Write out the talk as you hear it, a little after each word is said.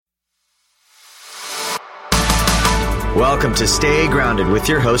Welcome to Stay Grounded with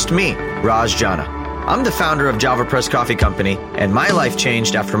your host, me, Raj Jana. I'm the founder of Java Press Coffee Company, and my life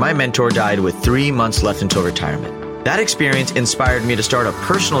changed after my mentor died with 3 months left until retirement. That experience inspired me to start a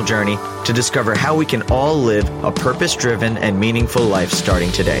personal journey to discover how we can all live a purpose-driven and meaningful life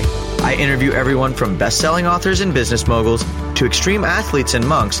starting today. I interview everyone from best-selling authors and business moguls to extreme athletes and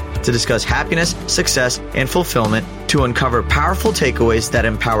monks to discuss happiness, success, and fulfillment, to uncover powerful takeaways that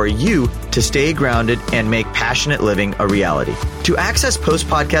empower you to stay grounded and make passionate living a reality. To access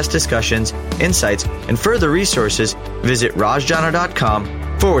post-podcast discussions, insights, and further resources, visit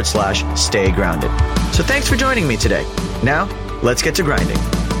rajjana.com/stay grounded. So thanks for joining me today. Now, let's get to grinding.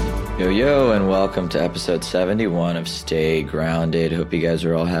 Yo, and welcome to episode 71 of Stay Grounded. Hope you guys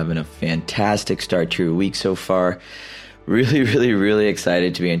are all having a fantastic start to your week so far. Really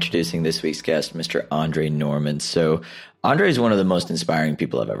excited to be introducing this week's guest, Mr. Andre Norman. So Andre is one of the most inspiring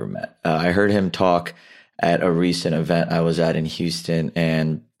people I've ever met. I heard him talk at a recent event I was at in Houston,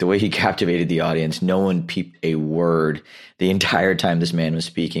 and the way he captivated the audience, no one peeped a word the entire time this man was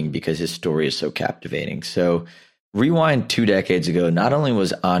speaking because his story is so captivating. So rewind 2 decades ago, not only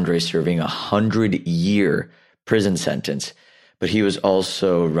was Andre serving a 100-year prison sentence, but he was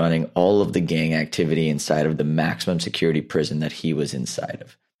also running all of the gang activity inside of the maximum security prison that he was inside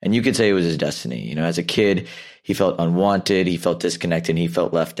of. And you could say it was his destiny. You know, as a kid, he felt unwanted, he felt disconnected, he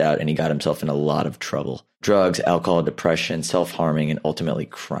felt left out, and he got himself in a lot of trouble. Drugs, alcohol, depression, self-harming, and ultimately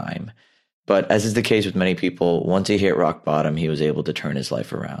crime. But as is the case with many people, once he hit rock bottom, he was able to turn his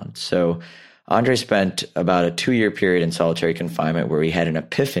life around. So Andre spent about a 2-year period in solitary confinement where he had an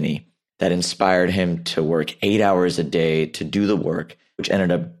epiphany that inspired him to work 8 hours a day to do the work, which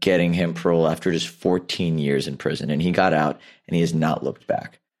ended up getting him parole after just 14 years in prison. And he got out and he has not looked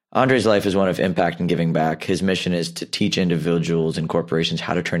back. Andre's life is one of impact and giving back. His mission is to teach individuals and corporations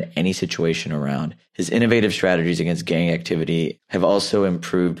how to turn any situation around. His innovative strategies against gang activity have also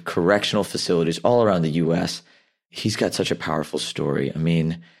improved correctional facilities all around the U.S. He's got such a powerful story. I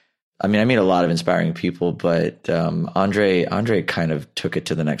meet a lot of inspiring people, but Andre kind of took it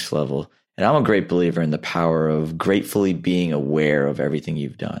to the next level. And I'm a great believer in the power of gratefully being aware of everything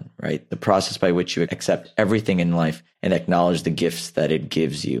you've done, right? The process by which you accept everything in life and acknowledge the gifts that it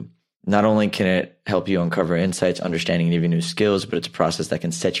gives you. Not only can it help you uncover insights, understanding, and even new skills, but it's a process that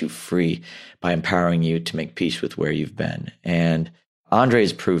can set you free by empowering you to make peace with where you've been. And Andre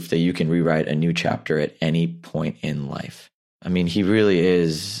is proof that you can rewrite a new chapter at any point in life. I mean, he really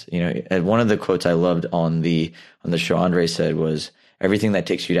is, one of the quotes I loved on the show Andre said was, everything that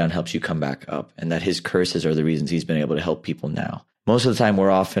takes you down helps you come back up, and that his curses are the reasons he's been able to help people now. Most of the time,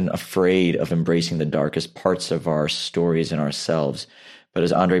 we're often afraid of embracing the darkest parts of our stories and ourselves. But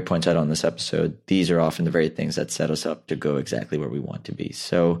as Andre points out on this episode, these are often the very things that set us up to go exactly where we want to be.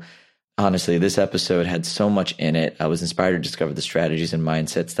 So honestly, this episode had so much in it. I was inspired to discover the strategies and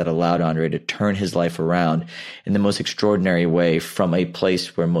mindsets that allowed Andre to turn his life around in the most extraordinary way from a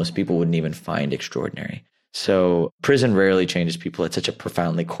place where most people wouldn't even find extraordinary. So prison rarely changes people at such a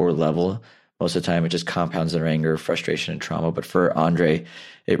profoundly core level. Most of the time, it just compounds their anger, frustration, and trauma. But for Andre,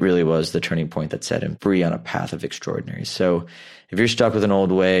 it really was the turning point that set him free on a path of extraordinary. So if you're stuck with an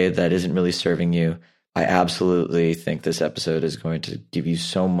old way that isn't really serving you, I absolutely think this episode is going to give you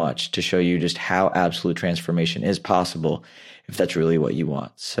so much to show you just how absolute transformation is possible if that's really what you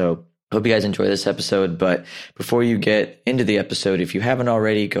want. So hope you guys enjoy this episode. But before you get into the episode, if you haven't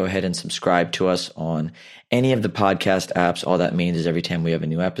already, go ahead and subscribe to us on any of the podcast apps. All that means is every time we have a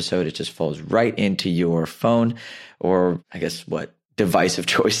new episode, it just falls right into your phone, or I guess what device of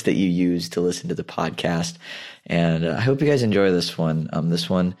choice that you use to listen to the podcast. And I hope you guys enjoy this one. This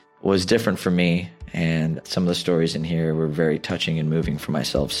one was different for me, and some of the stories in here were very touching and moving for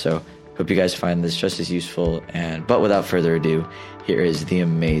myself. So hope you guys find this just as useful. But without further ado, here is the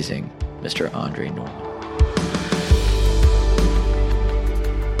amazing Mr. Andre Norman.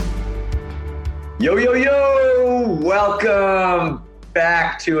 Yo! Welcome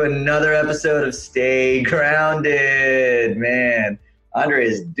back to another episode of Stay Grounded. Man, Andre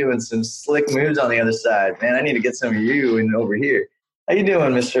is doing some slick moves on the other side. Man, I need to get some of you in over here. How you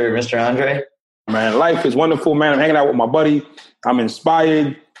doing, Mr. Andre? Man, life is wonderful, man. I'm hanging out with my buddy. I'm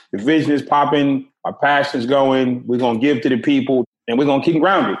inspired. The vision is popping. Our passion's going. We're going to give to the people, and we're going to keep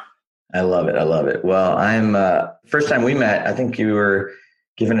grounded. I love it. Well, I'm first time we met, I think you were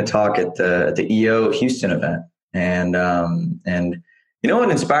giving a talk at the EO Houston event. And you know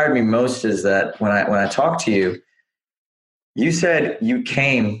what inspired me most is that when I talked to you, you said you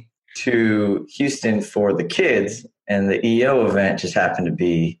came to Houston for the kids, and the EO event just happened to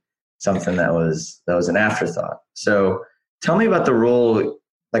be something that was an afterthought. So tell me about the role.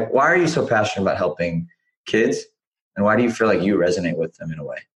 Like, why are you so passionate about helping kids? And why do you feel like you resonate with them in a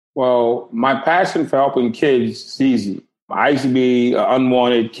way? Well, my passion for helping kids is easy. I used to be an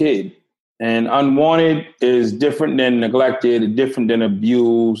unwanted kid. And unwanted is different than neglected, different than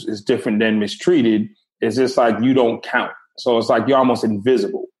abused, it's different than mistreated. It's just like you don't count. So it's like you're almost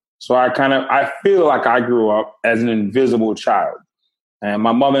invisible. So I feel like I grew up as an invisible child. And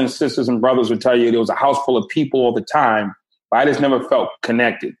my mother and sisters and brothers would tell you there was a house full of people all the time, but I just never felt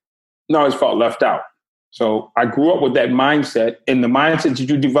connected. No, I always felt left out. So I grew up with that mindset, and the mindset that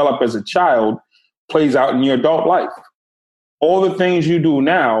you develop as a child plays out in your adult life. All the things you do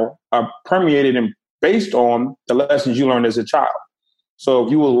now are permeated and based on the lessons you learned as a child. So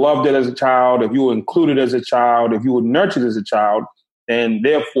if you were loved as a child, if you were included as a child, if you were nurtured as a child, then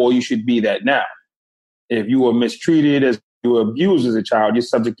therefore you should be that now. If you were mistreated, as you were abused as a child, you're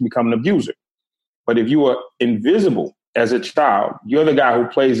subject to become an abuser. But if you were invisible as a child, you're the guy who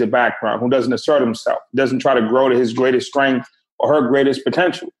plays the background, who doesn't assert himself, doesn't try to grow to his greatest strength or her greatest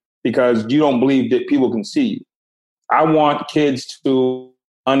potential because you don't believe that people can see you. I want kids to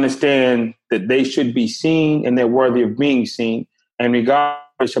understand that they should be seen and they're worthy of being seen. And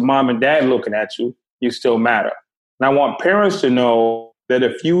regardless of your mom and dad looking at you, you still matter. And I want parents to know that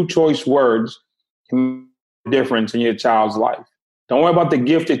a few choice words can make a difference in your child's life. Don't worry about the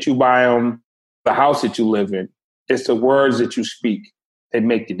gift that you buy them, the house that you live in. It's the words that you speak that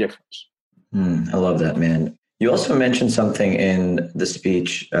make the difference. I love that, man. You also mentioned something in the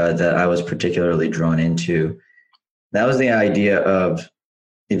speech that I was particularly drawn into. That was the idea of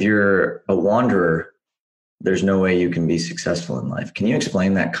if you're a wanderer, there's no way you can be successful in life. Can you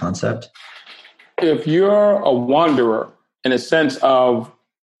explain that concept? If you're a wanderer in a sense of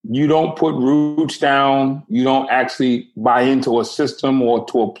you don't put roots down, you don't actually buy into a system or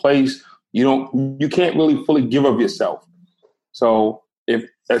to a place, you can't really fully give of yourself. So if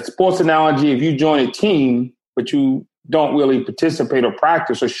a sports analogy, if you join a team, but you don't really participate or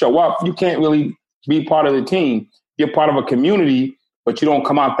practice or show up, you can't really be part of the team. You're part of a community, but you don't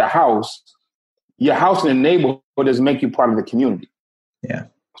come out the house. Your house in the neighborhood doesn't make you part of the community. Yeah.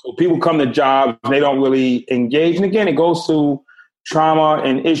 So people come to jobs, they don't really engage. And again, it goes to trauma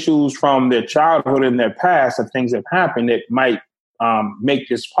and issues from their childhood and their past of things that have happened that might make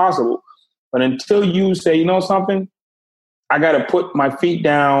this possible. But until you say, you know something, I got to put my feet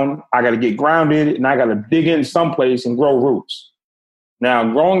down, I got to get grounded, and I got to dig in someplace and grow roots. Now,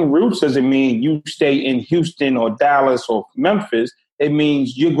 growing roots doesn't mean you stay in Houston or Dallas or Memphis. It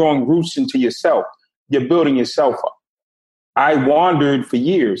means you're growing roots into yourself. You're building yourself up. I wandered for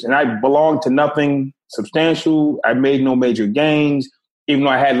years, and I belonged to nothing substantial. I made no major gains, even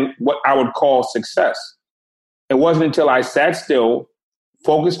though I had what I would call success. It wasn't until I sat still,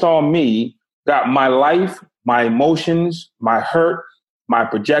 focused on me, got my life, my emotions, my hurt, my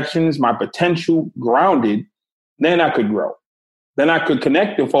projections, my potential grounded, then I could grow. Then I could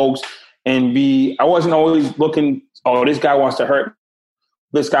connect to folks and I wasn't always looking, oh, this guy wants to hurt me.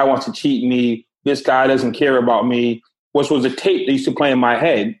 This guy wants to cheat me. This guy doesn't care about me, which was a tape that used to play in my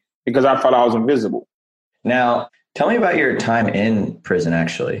head because I thought I was invisible. Now, tell me about your time in prison,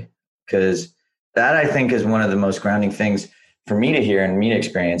 actually, because that I think is one of the most grounding things for me to hear and me to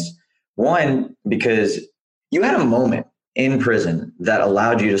experience. One, because you had a moment in prison that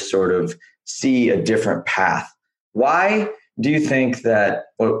allowed you to sort of see a different path. Why do you think that,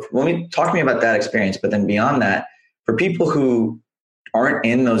 well, talk to me about that experience, but then beyond that, for people who aren't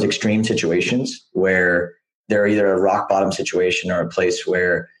in those extreme situations where they're either a rock bottom situation or a place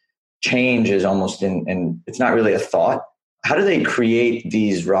where change is almost and it's not really a thought, how do they create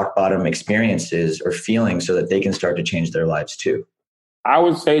these rock bottom experiences or feelings so that they can start to change their lives too? I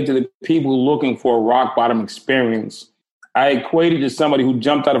would say to the people looking for a rock bottom experience, I equate it to somebody who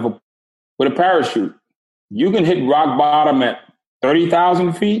jumped out of with a parachute. You can hit rock bottom at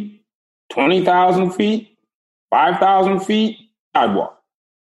 30,000 feet, 20,000 feet, 5,000 feet, sidewalk.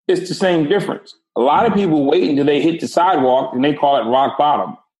 It's the same difference. A lot of people wait until they hit the sidewalk and they call it rock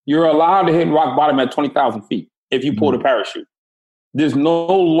bottom. You're allowed to hit rock bottom at 20,000 feet if you pull the parachute. There's no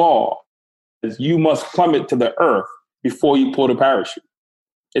law that you must plummet to the earth before you pull the parachute.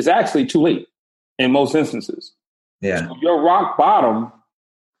 It's actually too late in most instances. Yeah. So your rock bottom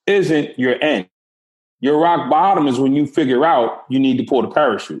isn't your end. Your rock bottom is when you figure out you need to pull the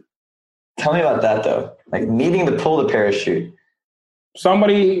parachute. Tell me about that, though. Like needing to pull the parachute.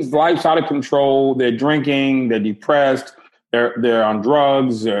 Somebody's life's out of control. They're drinking. They're depressed. They're on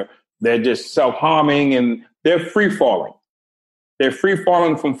drugs. They're just self-harming, and they're free-falling. They're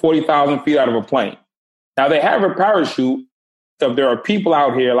free-falling from 40,000 feet out of a plane. Now, they have a parachute. So there are people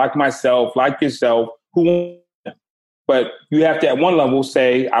out here like myself, like yourself, who want it. But you have to, at one level,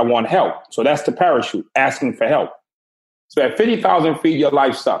 say, I want help. So that's the parachute, asking for help. So at 50,000 feet, your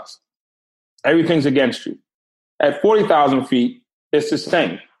life sucks. Everything's against you. At 40,000 feet, it's the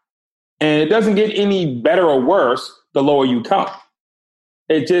same. And it doesn't get any better or worse the lower you come.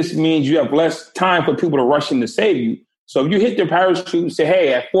 It just means you have less time for people to rush in to save you. So if you hit the parachute and say,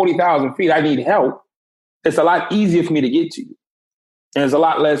 hey, at 40,000 feet, I need help, it's a lot easier for me to get to you. And there's a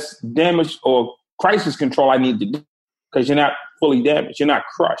lot less damage or crisis control I need to do because you're not fully damaged. You're not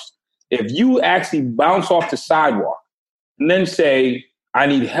crushed. If you actually bounce off the sidewalk and then say, I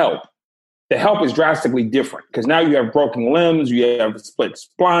need help, the help is drastically different because now you have broken limbs, you have a split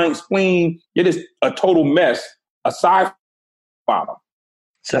spleen, you're just a total mess aside from the bottom.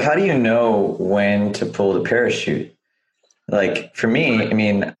 So how do you know when to pull the parachute? Like for me, I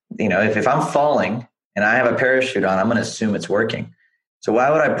mean, if I'm falling and I have a parachute on, I'm going to assume it's working. So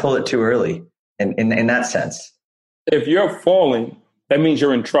why would I pull it too early in that sense? If you're falling, that means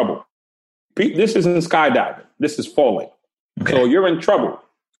you're in trouble. This isn't skydiving. This is falling. Okay. So you're in trouble.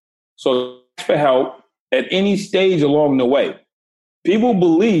 So ask for help at any stage along the way. People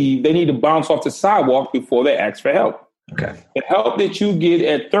believe they need to bounce off the sidewalk before they ask for help. Okay. The help that you get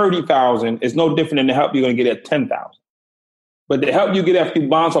at 30,000 is no different than the help you're going to get at 10,000. But the help you get after you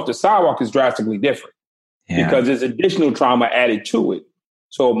bounce off the sidewalk is drastically different because there's additional trauma added to it.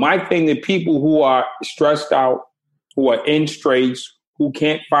 So my thing to people who are stressed out, who are in straits, who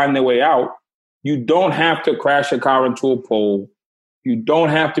can't find their way out, you don't have to crash a car into a pole. You don't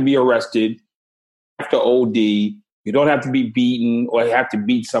have to be arrested. You have to OD. You don't have to be beaten or have to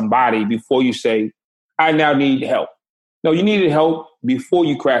beat somebody before you say, I now need help. No, you needed help before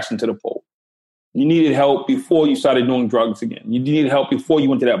you crashed into the pole. You needed help before you started doing drugs again. You needed help before you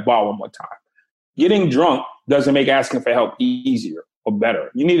went to that bar one more time. Getting drunk doesn't make asking for help easier or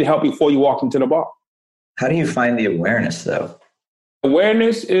better. You needed help before you walk into the bar. How do you find the awareness, though?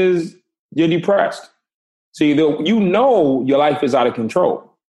 Awareness is you're depressed. See, you know your life is out of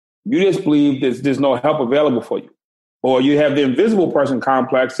control. You just believe there's no help available for you. Or you have the invisible person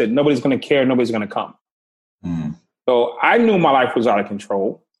complex that nobody's going to care, nobody's going to come. Mm. So I knew my life was out of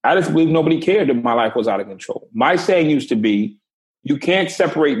control. I just believe nobody cared that my life was out of control. My saying used to be, you can't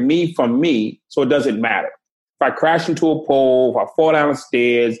separate me from me, so it doesn't matter. If I crash into a pole, if I fall down the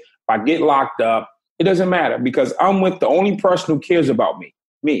stairs, if I get locked up, it doesn't matter because I'm with the only person who cares about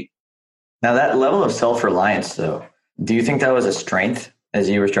me. Now, that level of self-reliance, though, do you think that was a strength as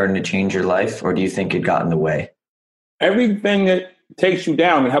you were starting to change your life, or do you think it got in the way? Everything that takes you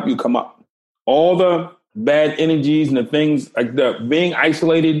down can help you come up. All the bad energies and the things like the being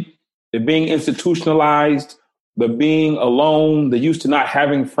isolated, the being institutionalized, the being alone, the used to not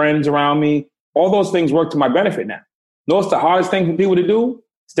having friends around me, all those things work to my benefit now. You know what's the hardest thing for people to do?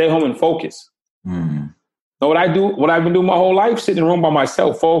 Stay home and focus. Mm. Know what I do? What I've been doing my whole life? Sitting in a room by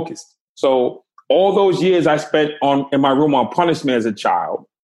myself, focused. So all those years I spent in my room on punishment as a child,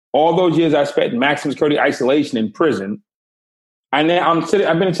 all those years I spent in maximum security isolation in prison, I've been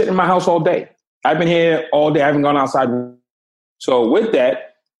sitting in my house all day. I've been here all day. I haven't gone outside. So with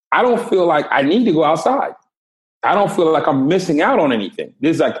that, I don't feel like I need to go outside. I don't feel like I'm missing out on anything.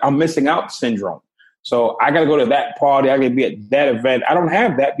 This is like I'm missing out syndrome. So I got to go to that party. I got to be at that event. I don't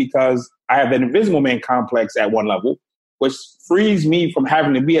have that because I have that invisible man complex at one level, which frees me from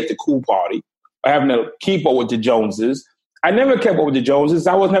having to be at the cool party or having to keep up with the Joneses. I never kept up with the Joneses.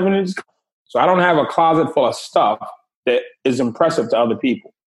 I was never in this. So I don't have a closet full of stuff that is impressive to other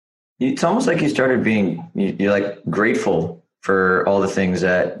people. It's almost like you started you're like grateful for all the things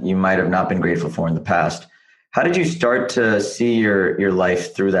that you might have not been grateful for in the past. How did you start to see your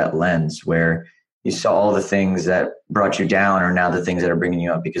life through that lens where you saw all the things that brought you down are now the things that are bringing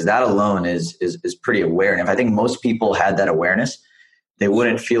you up? Because that alone is pretty aware. And if I think most people had that awareness, they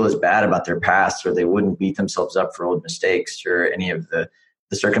wouldn't feel as bad about their past, or they wouldn't beat themselves up for old mistakes or any of the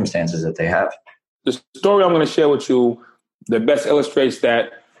circumstances that they have. The story I'm going to share with you that best illustrates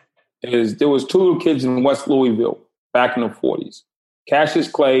that is there was two little kids in West Louisville back in the 40s, Cassius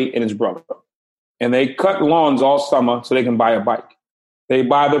Clay and his brother. And they cut lawns all summer so they can buy a bike. They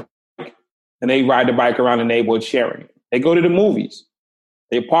buy the bike and they ride the bike around the neighborhood sharing it. They go to the movies.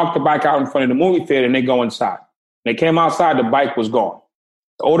 They park the bike out in front of the movie theater and they go inside. When they came outside, the bike was gone.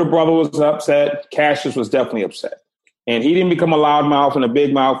 The older brother was upset. Cassius was definitely upset. And he didn't become a loudmouth and a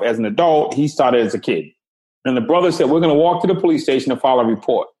big mouth as an adult. He started as a kid. And the brother said, we're going to walk to the police station and file a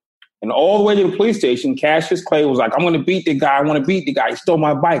report. And all the way to the police station, Cassius Clay was like, I'm going to beat the guy. I want to beat the guy. He stole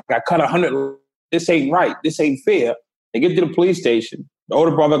my bike. I cut 100. This ain't right. This ain't fair. They get to the police station. The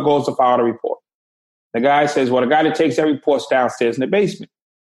older brother goes to file a report. The guy says, well, the guy that takes that report's downstairs in the basement.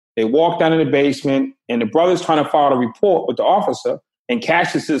 They walk down in the basement, and the brother's trying to file a report with the officer, and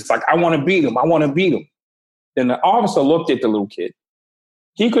Cassius is like, I want to beat him. I want to beat him. Then the officer looked at the little kid.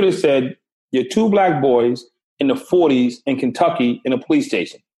 He could have said, "You're two black boys in the 40s in Kentucky in a police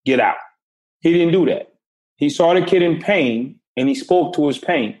station. Get out." He didn't do that. He saw the kid in pain, and he spoke to his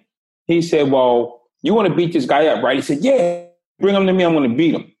pain. He said, "Well, you want to beat this guy up, right?" He said, "Yeah, bring him to me. I'm going to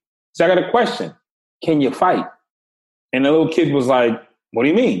beat him." So I got a question. Can you fight? And the little kid was like, "What do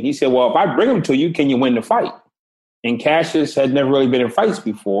you mean?" He said, "Well, if I bring him to you, can you win the fight?" And Cassius had never really been in fights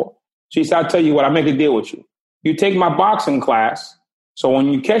before. So he said, "I'll tell you what, I'll make a deal with you. You take my boxing class, so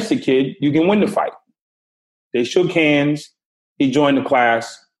when you catch the kid, you can win the fight." They shook hands. He joined the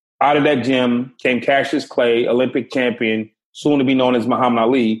class. Out of that gym came Cassius Clay, Olympic champion, soon to be known as Muhammad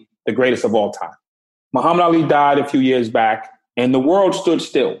Ali, the greatest of all time. Muhammad Ali died a few years back, and the world stood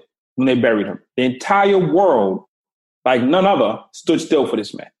still when they buried him. The entire world, like none other, stood still for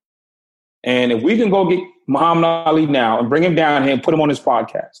this man. And if we can go get Muhammad Ali now and bring him down here and put him on his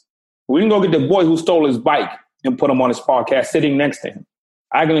podcast, we can go get the boy who stole his bike and put him on his podcast sitting next to him.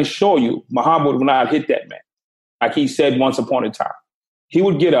 I can assure you, Muhammad would not hit that man, like he said once upon a time. He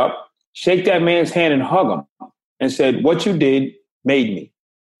would get up, shake that man's hand and hug him and said, "What you did made me.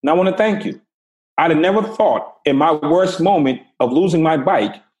 And I want to thank you. I'd have never thought in my worst moment of losing my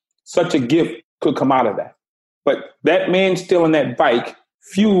bike, such a gift could come out of that." But that man stealing that bike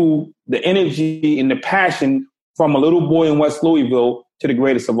fueled the energy and the passion from a little boy in West Louisville to the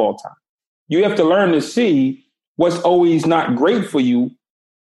greatest of all time. You have to learn to see what's always not great for you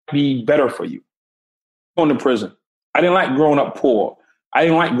be better for you. Going to prison. I didn't like growing up poor. I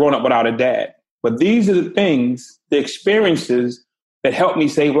didn't like growing up without a dad. But these are the things, the experiences that help me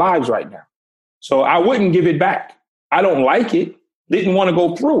save lives right now. So I wouldn't give it back. I don't like it. Didn't want to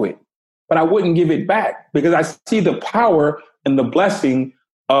go through it. But I wouldn't give it back because I see the power and the blessing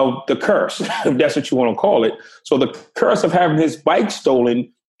of the curse, if that's what you want to call it. So the curse of having his bike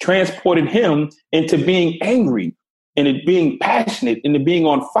stolen transported him into being angry and it being passionate and it being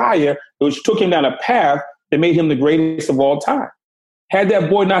on fire, which took him down a path that made him the greatest of all time. Had that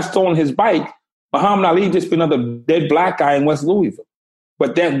boy not stolen his bike, Muhammad Ali just been another dead black guy in West Louisville.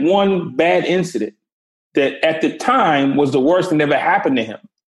 But that one bad incident that at the time was the worst thing that ever happened to him,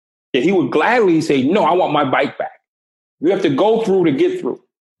 that he would gladly say, "No, I want my bike back." You have to go through to get through.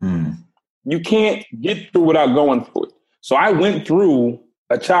 You can't get through without going through it. So I went through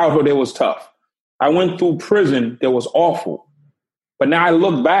a childhood that was tough. I went through prison that was awful. But now I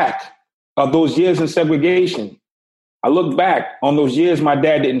look back of those years in segregation. I look back on those years my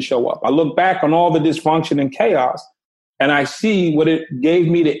dad didn't show up. I look back on all the dysfunction and chaos, and I see what it gave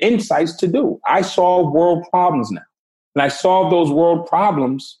me the insights to do. I solve world problems now. And I solve those world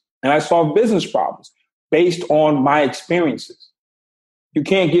problems, and I solve business problems based on my experiences. You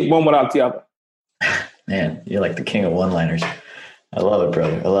can't get one without the other. Man, you're like the king of one-liners. I love it,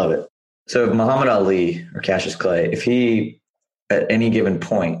 brother. I love it. So Muhammad Ali or Cassius Clay, if he, at any given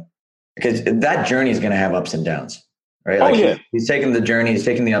point, because that journey is going to have ups and downs, right? Like he's taking the journey, he's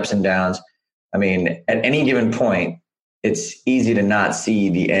taking the ups and downs. I mean, at any given point, it's easy to not see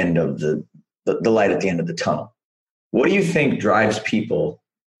the end of the light at the end of the tunnel. What do you think drives people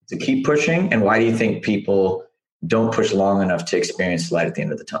to keep pushing? And why do you think people don't push long enough to experience the light at the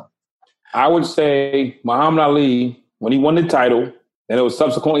end of the tunnel? I would say Muhammad Ali, when he won the title, and it was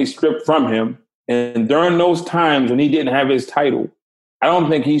subsequently stripped from him, and during those times when he didn't have his title, I don't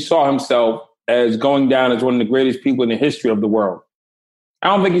think he saw himself as going down as one of the greatest people in the history of the world. I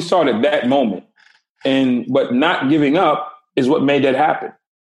don't think he saw it at that moment. But not giving up is what made that happen.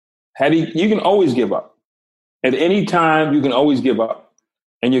 You can always give up. At any time, you can always give up.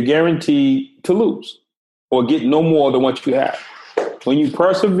 And you're guaranteed to lose or get no more than what you have. When you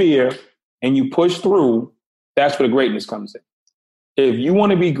persevere and you push through, that's where the greatness comes in. If you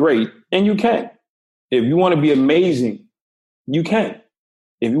want to be great, and you can. If you want to be amazing, you can.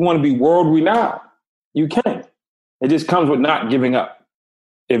 If you want to be world renowned, you can. It just comes with not giving up.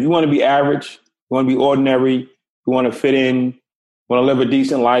 If you want to be average, you want to be ordinary, you want to fit in, you want to live a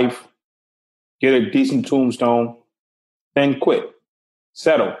decent life, get a decent tombstone, then quit.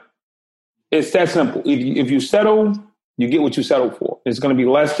 Settle. It's that simple. If you settle, you get what you settle for. It's going to be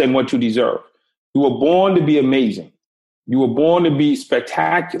less than what you deserve. You were born to be amazing. You were born to be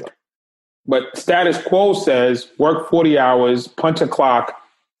spectacular. But status quo says work 40 hours, punch a clock,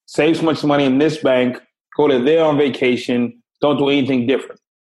 save so much money in this bank, go to there on vacation, don't do anything different.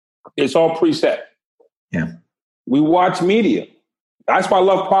 It's all preset. Yeah. We watch media. That's why I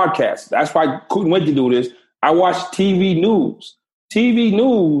love podcasts. That's why I couldn't wait to do this. I watch TV news. TV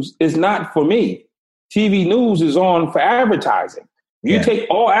news is not for me. TV news is on for advertising. If you take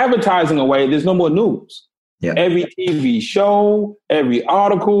all advertising away, there's no more news. Yeah. Every TV show, every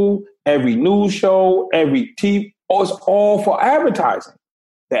article, every news show, every TV, it's all for advertising.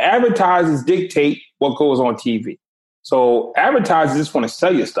 The advertisers dictate what goes on TV. So advertisers just want to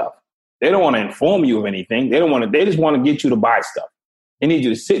sell you stuff. They don't want to inform you of anything. They just want to get you to buy stuff. They need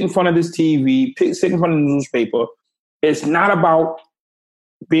you to sit in front of this TV, sit in front of the newspaper. It's not about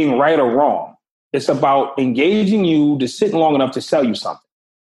being right or wrong. It's about engaging you to sit long enough to sell you something.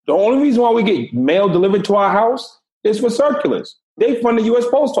 The only reason why we get mail delivered to our house is for circulars. They fund the U.S.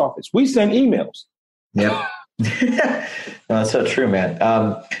 Post Office. We send emails. Yep. No, that's so true, man.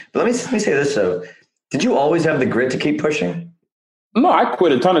 But let me say this, though. Did you always have the grit to keep pushing? No, I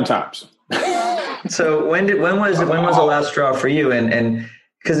quit a ton of times. So when was the last straw for you? And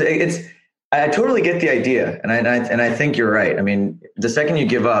because I totally get the idea, and I think you're right. I mean, the second you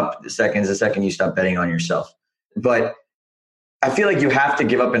give up, the second you stop betting on yourself. But I feel like you have to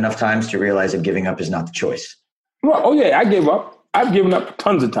give up enough times to realize that giving up is not the choice. Well, oh yeah, I gave up. I've given up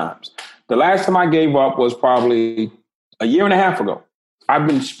tons of times. The last time I gave up was probably a year and a half ago. I've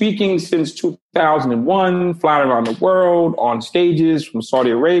been speaking since 2001, flying around the world on stages from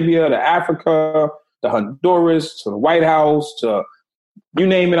Saudi Arabia to Africa, to Honduras, to the White House, to you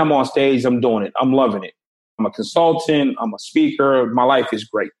name it, I'm on stage. I'm doing it. I'm loving it. I'm a consultant. I'm a speaker. My life is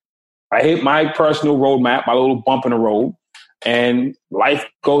great. I hit my personal roadmap, my little bump in the road, and life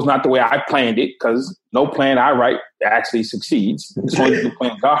goes not the way I planned it because no plan I write actually succeeds. It's only the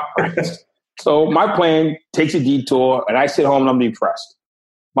plan God writes. So my plan takes a detour, and I sit home and I'm depressed.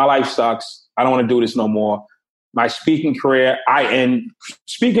 My life sucks. I don't want to do this no more. My speaking career,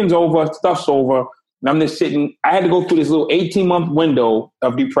 speaking's over, stuff's over, and I'm just sitting. I had to go through this little 18-month window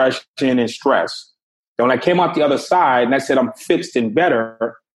of depression and stress. And when I came out the other side and I said I'm fixed and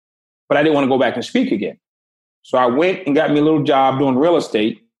better, but I didn't want to go back and speak again. So I went and got me a little job doing real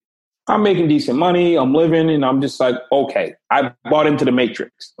estate. I'm making decent money. I'm living, and I'm just like, okay, I bought into the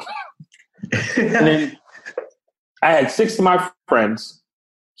matrix. And then I had 6 of my friends,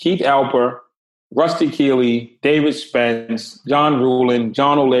 Keith Alper, Rusty Keeley, David Spence, John Rulin,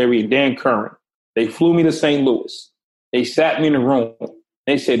 John O'Leary, and Dan Curran. They flew me to St. Louis. They sat me in a room.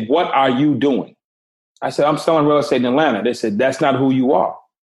 They said, what are you doing? I said, I'm selling real estate in Atlanta. They said, that's not who you are.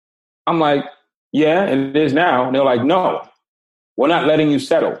 I'm like, yeah, it is now. And they're like, no, we're not letting you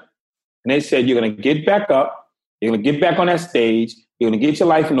settle. And they said, you're going to get back up. You're going to get back on that stage. You're going to get your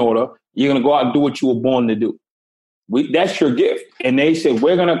life in order. You're going to go out and do what you were born to do. That's your gift. And they said,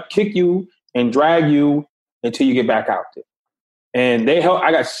 we're going to kick you and drag you until you get back out there. And they helped.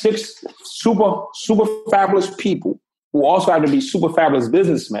 I got 6 super fabulous people who also have to be super fabulous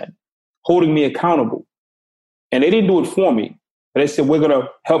businessmen holding me accountable. And they didn't do it for me. But they said, we're going to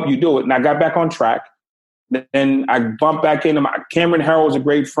help you do it. And I got back on track. Then I bumped back into Cameron Harrell's a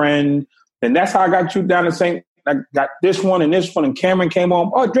great friend. And that's how I got you down to St. I got this one. And Cameron came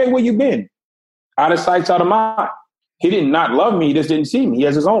home. Oh, Dre, where you been? Out of sight, out of mind. He did not love me. He just didn't see me. He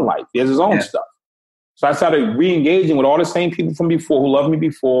has his own life. He has his own stuff. So I started re-engaging with all the same people from before who loved me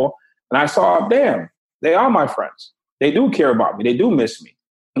before. And I saw, damn, they are my friends. They do care about me. They do miss me.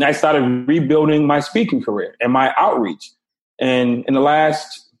 And I started rebuilding my speaking career and my outreach. And in the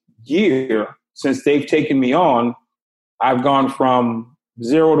last year, since they've taken me on, I've gone from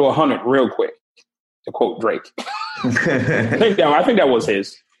 0 to 100 real quick, to quote Drake. I think that was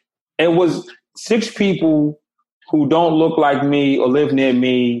his. It was 6 people who don't look like me or live near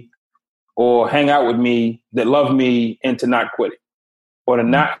me or hang out with me that love me and to not quit it. Or to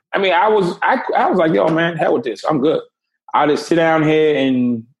not, I mean, I was like, yo, man, hell with this. I'm good. I just sit down here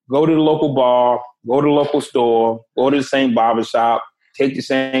and go to the local bar, go to the local store, go to the same barbershop, take the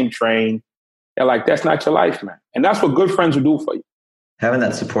same train. They're like, that's not your life, man. And that's what good friends will do for you. Having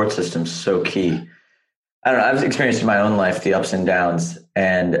that support system is so key. I don't know. I've experienced in my own life the ups and downs.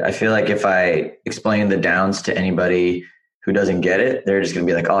 And I feel like if I explain the downs to anybody who doesn't get it, they're just going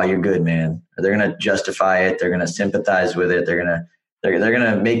to be like, oh, you're good, man. Or they're going to justify it. They're going to sympathize with it. They're going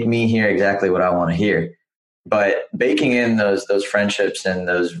to make me hear exactly what I want to hear. But baking in those friendships and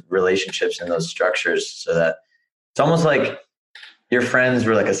those relationships and those structures so that it's almost like your friends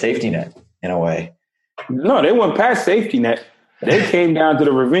were like a safety net in a way. No, they went past safety net. They came down to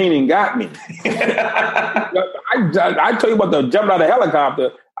the ravine and got me. I tell you about the jumping out of the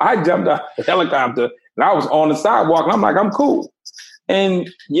helicopter. I jumped out the helicopter and I was on the sidewalk and I'm like, I'm cool. And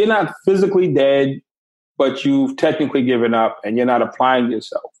you're not physically dead, but you've technically given up and you're not applying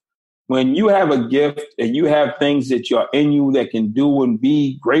yourself. When you have a gift and you have things that you're in you that can do and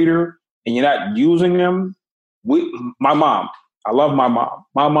be greater and you're not using them, my mom, I love my mom.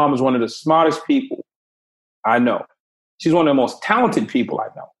 My mom is one of the smartest people I know. She's one of the most talented people I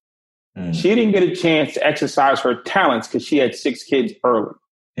know. She didn't get a chance to exercise her talents because she had 6 kids early.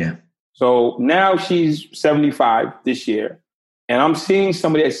 Yeah. So now she's 75 this year. And I'm seeing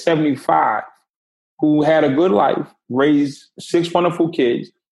somebody at 75 who had a good life, raised 6 wonderful kids,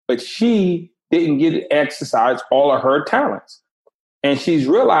 but she didn't get to exercise all of her talents. And she's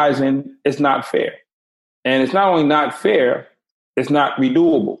realizing it's not fair. And it's not only not fair, it's not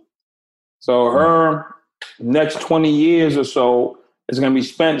renewable. So her next 20 years or so is going to be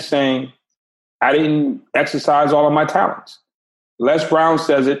spent saying, I didn't exercise all of my talents. Les Brown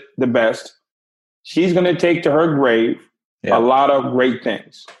says it the best. She's going to take to her grave a lot of great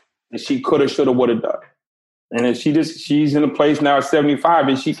things that she could have, should have, would have done. And if she's in a place now at 75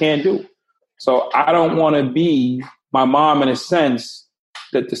 and she can't do. So I don't want to be my mom in a sense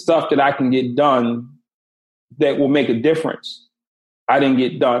that the stuff that I can get done that will make a difference, I didn't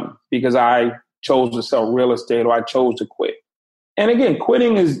get done because I chose to sell real estate or I chose to quit. And again,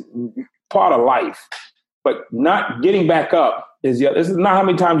 quitting is part of life, but not getting back up this is not how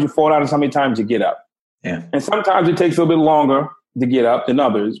many times you fall down, it's how many times you get up. Yeah. And sometimes it takes a little bit longer to get up than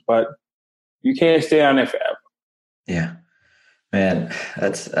others, but you can't stay on there forever. Yeah, man,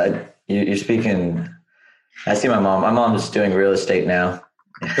 you're speaking. I see my mom. My mom's doing real estate now.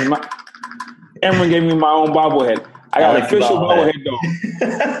 Emma gave me my own bobblehead. I got an official bobblehead dog.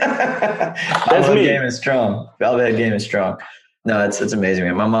 That's me. Game is strong. Bobblehead game is strong. No, it's amazing,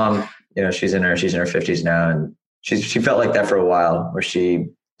 man. My mom, she's in her 50s now, and she felt like that for a while, where she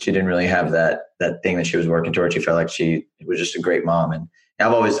didn't really have that thing that she was working toward. She felt like she was just a great mom, and me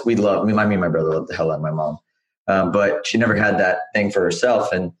and my brother loved the hell out of my mom, but she never had that thing for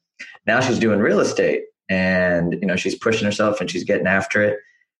herself, and now she's doing real estate, and she's pushing herself and she's getting after it,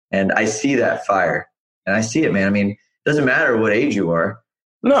 and I see that fire, and I see it, man. I mean, it doesn't matter what age you are.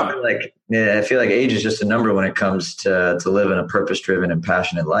 No, I feel like age is just a number when it comes to living a purpose-driven and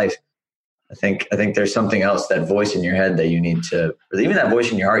passionate life. I think there's something else, that voice in your head that you need to, or even that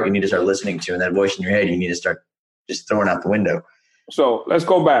voice in your heart you need to start listening to, and that voice in your head you need to start just throwing out the window. So let's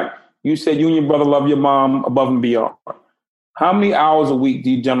go back. You said you and your brother love your mom above and beyond. How many hours a week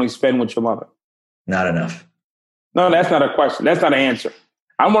do you generally spend with your mother? Not enough. No, that's not a question. That's not an answer.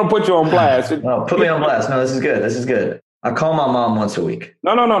 I'm going to put you on blast. No, put me on blast. No, this is good. I call my mom once a week.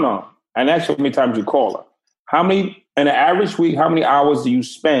 No. And that's how many times you call her. In an average week, how many hours do you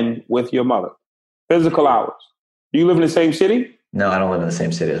spend with your mother? Physical hours. Do you live in the same city? No, I don't live in the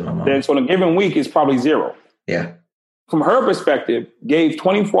same city as my mom. Then so in a given week, it's probably 0. Yeah. From her perspective, gave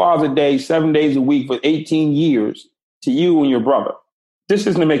 24 hours a day, 7 days a week for 18 years to you and your brother. This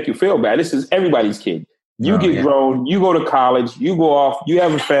isn't to make you feel bad. This is everybody's kid. You get grown, you go to college, you go off, you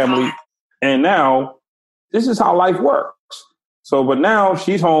have a family, and now this is how life works. So, but now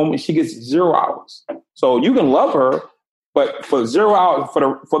she's home and she gets 0 hours. So you can love her, but for 0 hours,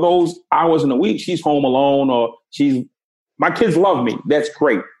 for those hours in the week, she's home alone, or my kids love me. That's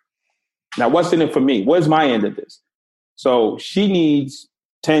great. Now, what's in it for me? Where's my end of this? So she needs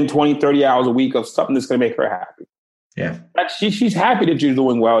 10, 20, 30 hours a week of something that's going to make her happy. Yeah. She's happy that you're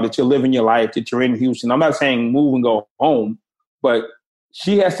doing well, that you're living your life, that you're in Houston. I'm not saying move and go home, but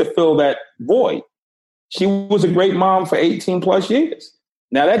she has to fill that void. She was a great mom for 18 plus years.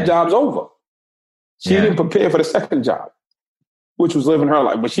 Now that job's over. She didn't prepare for the second job, which was living her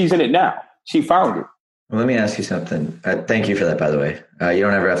life, but she's in it now. She found it. Well, let me ask you something. Thank you for that, by the way. You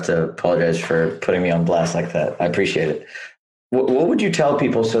don't ever have to apologize for putting me on blast like that. I appreciate it. What would you tell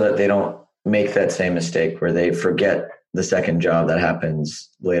people so that they don't make that same mistake where they forget the second job that happens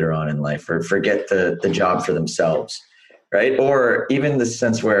later on in life, or forget the job for themselves, right? Or even the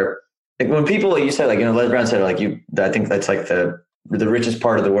sense where, like, when people, you said, like, Les Brown said, like, I think that's like the richest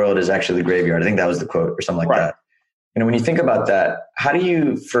part of the world is actually the graveyard. I think that was the quote or something like that. When you think about that, how do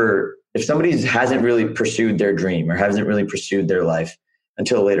you, if somebody hasn't really pursued their dream or hasn't really pursued their life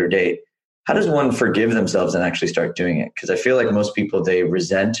until a later date, how does one forgive themselves and actually start doing it? Because I feel like most people, they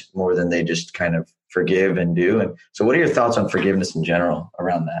resent more than they just kind of forgive and do. And so what are your thoughts on forgiveness in general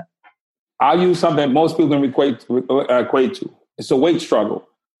around that? I'll use something most people can equate to. It's a weight struggle.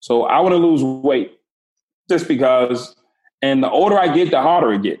 So I want to lose weight just because, and the older I get, the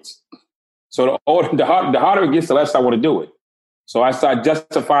harder it gets. So the harder it gets, the less I want to do it. So I start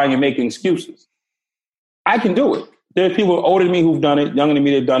justifying and making excuses. I can do it. There are people older than me who've done it, younger than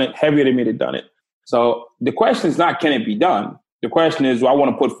me that have done it, heavier than me that have done it. So the question is not, can it be done? The question is, do I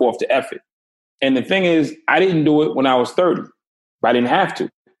want to put forth the effort? And the thing is, I didn't do it when I was 30, but I didn't have to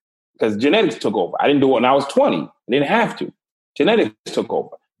because genetics took over. I didn't do it when I was 20. I didn't have to. Genetics took over.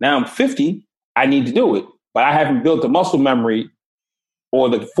 Now I'm 50. I need to do it, but I haven't built the muscle memory or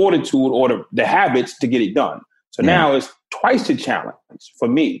the fortitude or the habits to get it done. So now it's twice the challenge for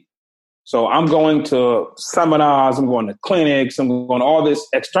me. So I'm going to seminars, I'm going to clinics, I'm going to all this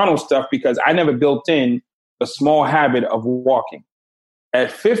external stuff because I never built in a small habit of walking. At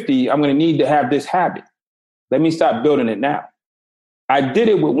 50, I'm going to need to have this habit. Let me start building it now. I did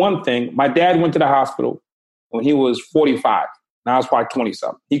it with one thing. My dad went to the hospital when he was 45. Now I was probably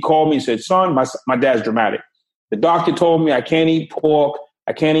 20-something. He called me and said, son, my dad's dramatic. The doctor told me I can't eat pork,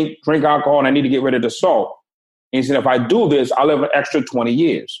 I can't drink alcohol, and I need to get rid of the salt. And he said, if I do this, I'll live an extra 20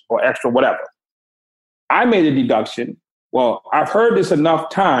 years or extra whatever. I made a deduction. Well, I've heard this enough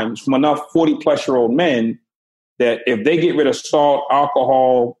times from enough 40-plus-year-old men that if they get rid of salt,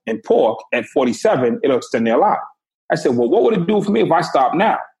 alcohol, and pork at 47, it'll extend their life. I said, well, what would it do for me if I stop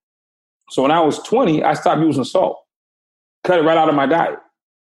now? So when I was 20, I stopped using salt. Cut it right out of my diet.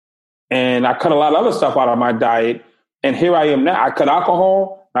 And I cut a lot of other stuff out of my diet. And here I am now. I cut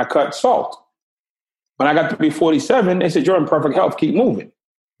alcohol, I cut salt. When I got to be 47, they said, you're in perfect health, keep moving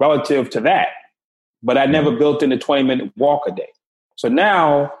relative to that. But I never built in a 20-minute walk a day. So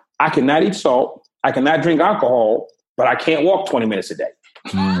now I cannot eat salt, I cannot drink alcohol, but I can't walk 20 minutes a day.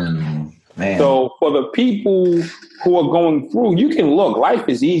 Man. So for the people who are going through, you can look, life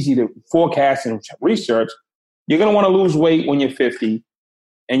is easy to forecast and research. You're going to want to lose weight when you're 50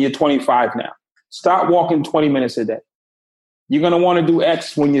 and you're 25 now. Start walking 20 minutes a day. You're going to want to do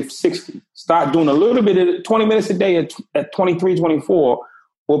X when you're 60. Start doing a little bit of 20 minutes a day at 23, 24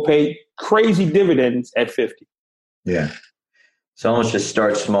 will pay crazy dividends at 50. Yeah. So almost just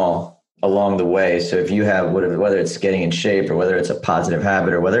start small along the way. So if you have, whether it's getting in shape or whether it's a positive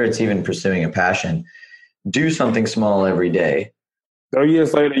habit or whether it's even pursuing a passion, do something small every day. 30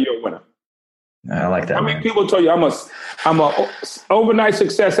 years later, you're a winner. I like that. How many people tell you I'm a overnight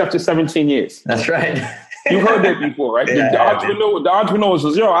success after 17 years? That's right. You heard that before, right? Yeah, the entrepreneur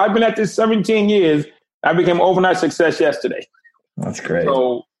says, I've been at this 17 years. I became an overnight success yesterday. That's great.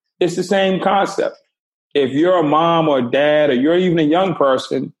 So it's the same concept. If you're a mom or a dad or you're even a young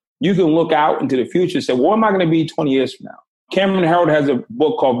person, you can look out into the future and say, what am I going to be 20 years from now? Cameron Herold has a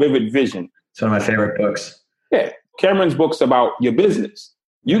book called Vivid Vision. It's one of my favorite books. Yeah. Cameron's book's about your business.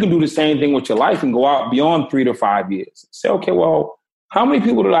 You can do the same thing with your life and go out beyond 3 to 5 years. Say, okay, well, how many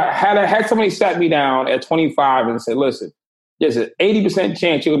people did I had somebody sat me down at 25 and said, listen, there's an 80%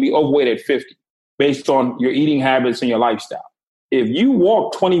 chance you're going to be overweight at 50 based on your eating habits and your lifestyle. If you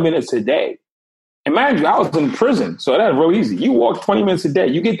walk 20 minutes a day, and mind you, I was in prison, so that's real easy. You walk 20 minutes a day,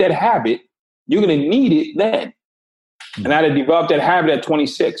 you get that habit, you're going to need it then. And I had developed that habit at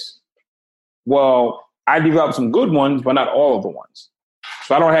 26. Well, I developed some good ones, but not all of the ones.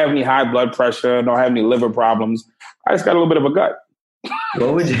 So I don't have any high blood pressure, don't have any liver problems. I just got a little bit of a gut.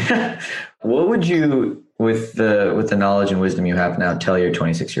 What would you, with the knowledge and wisdom you have now, tell your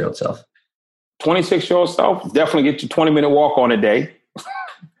 26-year-old self? 26-year-old self, definitely get your 20-minute walk on a day.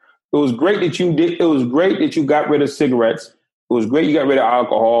 It was great that you did. It was great that you got rid of cigarettes. It was great you got rid of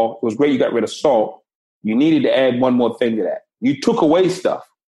alcohol. It was great you got rid of salt. You needed to add one more thing to that. You took away stuff.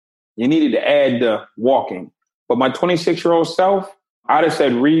 You needed to add the walking. But my 26-year-old self, I'd have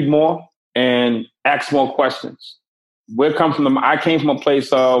said read more and ask more questions. I came from a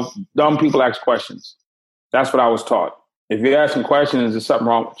place of dumb people ask questions. That's what I was taught. If you're asking questions, there's something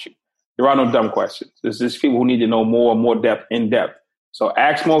wrong with you. There are no dumb questions. There's just people who need to know more depth, in depth. So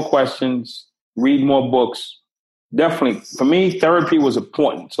ask more questions, read more books. Definitely, for me, therapy was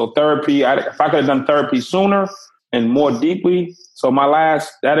important. So therapy, if I could have done therapy sooner and more deeply, so that'd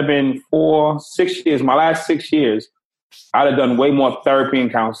have been 6 years. My last 6 years, I'd have done way more therapy and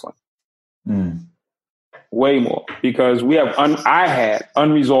counseling. Way more. Because I had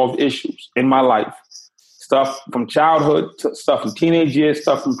unresolved issues in my life. Stuff from childhood, stuff from teenage years,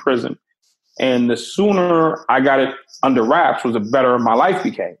 stuff from prison. And the sooner I got it under wraps was the better my life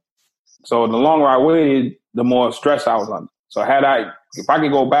became. So the longer I waited, the more stress I was under. So if I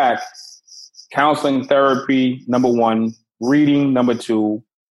could go back, counseling, therapy, number one, reading, number two,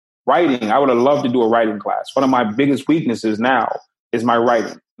 writing. I would have loved to do a writing class. One of my biggest weaknesses now is my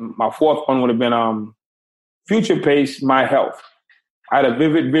writing. My fourth one would have been future pace, my health. I had a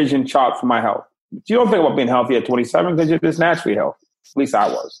vivid vision chart for my health. You don't think about being healthy at 27 because you're just naturally healthy. At least I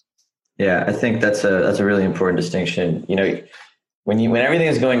was. Yeah, I think that's a really important distinction. You know, when everything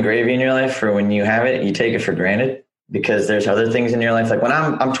is going gravy in your life, or when you have it, you take it for granted because there's other things in your life. Like when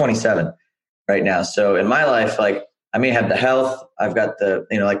I'm 27 right now. So in my life, like I may have the health, I've got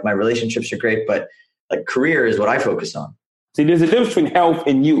like my relationships are great, but like career is what I focus on. See, there's a difference between health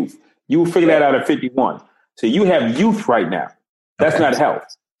and youth. You will figure that out at 51. So you have youth right now. That's not health.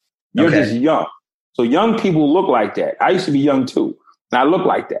 You're just young. So young people look like that. I used to be young too, and I look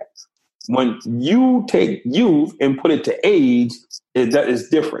like that. When you take youth and put it to age, is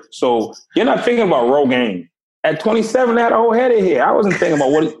different. So you're not thinking about Rogaine. At 27, I had a whole head of hair. I wasn't thinking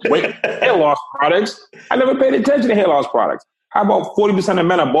about hair loss products. I never paid attention to hair loss products. How about 40% of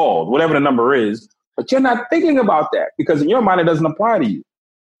men are bald, whatever the number is? But you're not thinking about that because in your mind, it doesn't apply to you.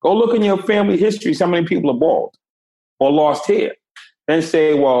 Go look in your family history, how many people are bald or lost hair. And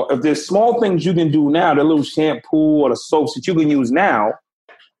say, well, if there's small things you can do now, the little shampoo or the soaps that you can use now,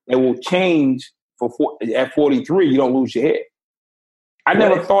 it will change at 43, you don't lose your hair. I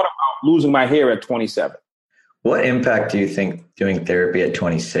never thought about losing my hair at 27. What impact do you think doing therapy at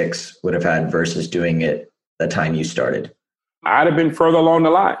 26 would have had versus doing it the time you started? I'd have been further along the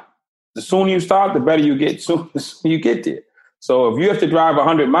line. The sooner you start, the better you get. The sooner you get there. So if you have to drive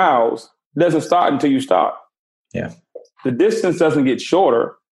 100 miles, it doesn't start until you start. Yeah. The distance doesn't get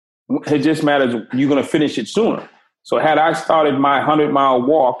shorter. It just matters you're going to finish it sooner. So had I started my 100-mile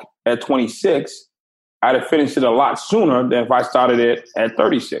walk at 26, I'd have finished it a lot sooner than if I started it at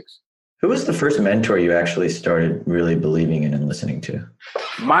 36. Who was the first mentor you actually started really believing in and listening to?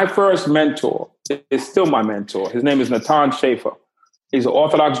 My first mentor is still my mentor. His name is Natan Schaefer. He's an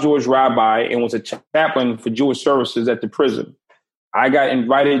Orthodox Jewish rabbi and was a chaplain for Jewish services at the prison. I got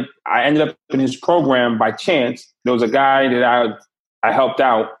invited. I ended up in his program by chance. There was a guy that I helped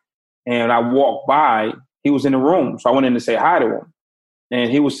out, and I walked by. He was in the room, so I went in to say hi to him. And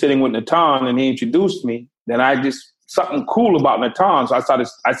he was sitting with Natan, and he introduced me. Then something cool about Natan. So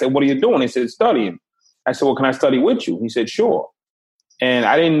I said, what are you doing? He said, studying. I said, well, can I study with you? He said, sure. And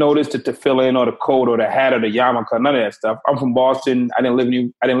I didn't notice the tefillin or the coat or the hat or the yarmulke, none of that stuff. I'm from Boston. I didn't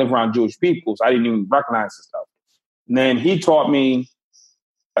live around Jewish people, so I didn't even recognize the stuff. And then he taught me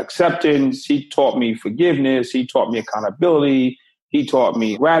acceptance. He taught me forgiveness. He taught me accountability. He taught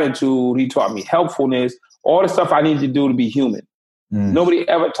me gratitude. He taught me helpfulness, all the stuff I needed to do to be human. Nobody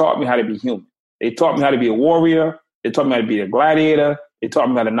ever taught me how to be human. They taught me how to be a warrior. They taught me how to be a gladiator. They taught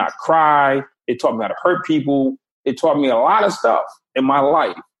me how to not cry. They taught me how to hurt people. They taught me a lot of stuff in my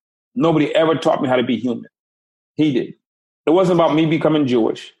life. Nobody ever taught me how to be human. He did. It wasn't about me becoming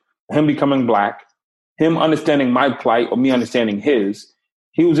Jewish, him becoming black, him understanding my plight or me understanding his.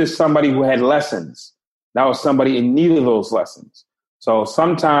 He was just somebody who had lessons. That was somebody in need of those lessons. So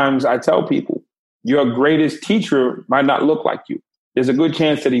sometimes I tell people, your greatest teacher might not look like you. There's a good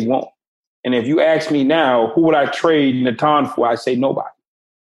chance that he won't. And if you ask me now, who would I trade Natan for? I say nobody,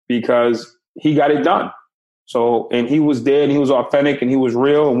 because he got it done. So, and he was there and he was authentic and he was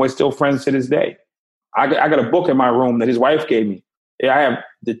real, and we're still friends to this day. I got a book in my room that his wife gave me. I have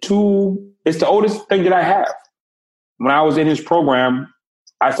it's the oldest thing that I have. When I was in his program,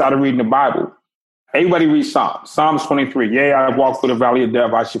 I started reading the Bible. Everybody reads Psalms 23. Yeah, I walk through the valley of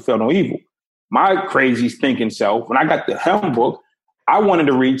death, I should feel no evil. My crazy thinking self, when I got the Helm book, I wanted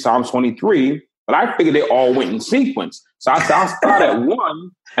to read Psalms 23, but I figured they all went in sequence. So I said, I'll start at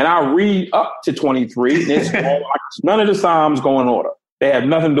 1 and I'll read up to 23. And it's all none of the Psalms go in order. They have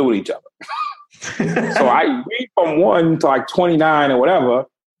nothing to do with each other. So I read from 1 to like 29 or whatever.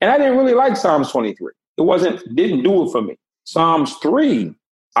 And I didn't really like Psalms 23. Didn't do it for me. Psalms 3,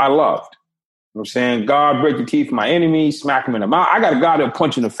 I loved. You know what I'm saying? God break the teeth of my enemy, smack him in the mouth. I got a God that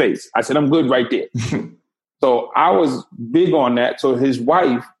punch in the face. I said, I'm good right there. So I was big on that. So his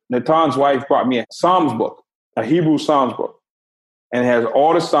wife, Natan's wife, brought me a Psalms book, a Hebrew Psalms book. And it has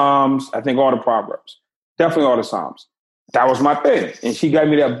all the Psalms, I think all the Proverbs. Definitely all the Psalms. That was my thing. And she got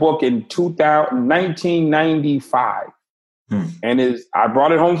me that book in 1995. And I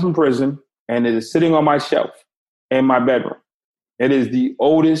brought it home from prison, and it is sitting on my shelf in my bedroom. It is the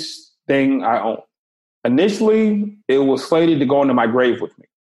oldest thing I own. Initially, it was slated to go into my grave with me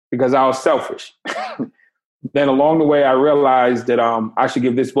because I was selfish. Then along the way, I realized that I should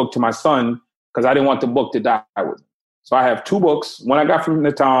give this book to my son because I didn't want the book to die with me. So I have 2 books, one I got from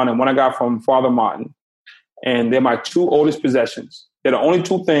Natan and one I got from Father Martin. And they're my 2 oldest possessions. They're the only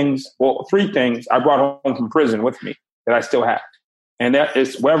 3 things I brought home from prison with me that I still have. And that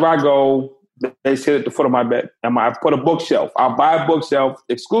is wherever I go, they sit at the foot of my bed. And I put a bookshelf. I'll buy a bookshelf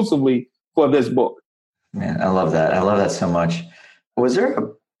exclusively for this book. Man, I love that. I love that so much.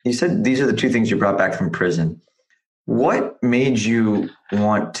 You said these are the 2 things you brought back from prison. What made you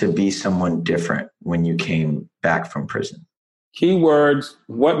want to be someone different when you came back from prison? Keywords,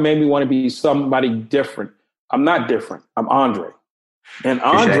 what made me want to be somebody different? I'm not different. I'm Andre. And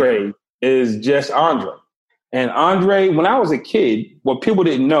Andre is just Andre. And Andre, when I was a kid, what people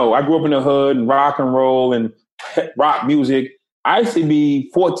didn't know, I grew up in the hood and rock and roll and rock music. I used to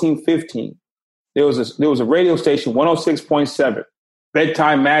be 14, 15. There was a radio station, 106.7.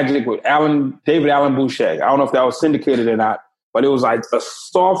 Bedtime Magic with David Allen Boucher. I don't know if that was syndicated or not, but it was like a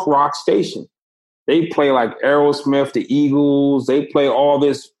soft rock station. They play like Aerosmith, the Eagles. They play all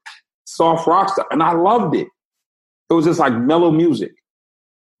this soft rock stuff. And I loved it. It was just like mellow music.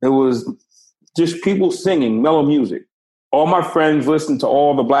 It was just people singing mellow music. All my friends listened to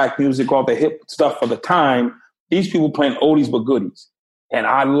all the black music, all the hip stuff of the time. These people playing oldies but goodies. And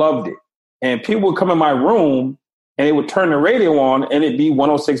I loved it. And people would come in my room and they would turn the radio on and it'd be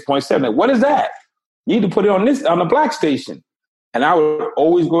 106.7. What is that? You need to put it on the black station. And I would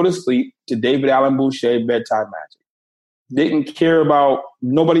always go to sleep to David Allen Boucher, Bedtime Magic. Didn't care about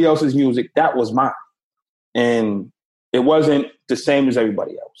nobody else's music. That was mine. And it wasn't the same as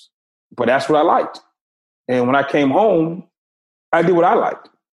everybody else. But that's what I liked. And when I came home, I did what I liked.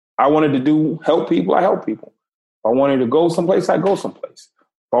 I wanted to help people, I help people. If I wanted to go someplace, I go someplace.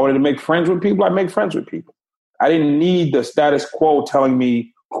 If I wanted to make friends with people, I make friends with people. I didn't need the status quo telling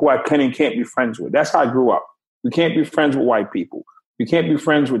me who I can and can't be friends with. That's how I grew up. You can't be friends with white people. You can't be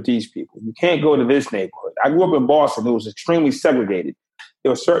friends with these people. You can't go to this neighborhood. I grew up in Boston. It was extremely segregated.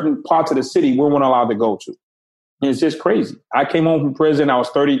 There were certain parts of the city we weren't allowed to go to. And it's just crazy. I came home from prison. I was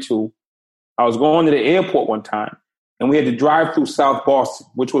 32. I was going to the airport one time, and we had to drive through South Boston,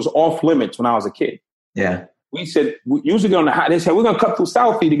 which was off limits when I was a kid. Yeah. We said, we usually get on the highway. They said, we're going to cut through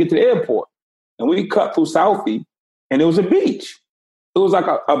Southie to get to the airport. And we cut through Southie, and it was a beach. It was like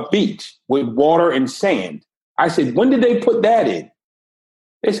a beach with water and sand. I said, when did they put that in?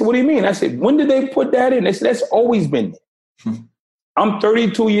 They said, what do you mean? I said, when did they put that in? They said, that's always been there. I'm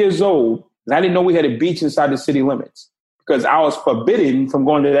 32 years old, and I didn't know we had a beach inside the city limits because I was forbidden from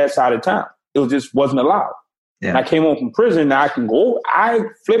going to that side of town. It just wasn't allowed. Yeah. And I came home from prison, and I can go. I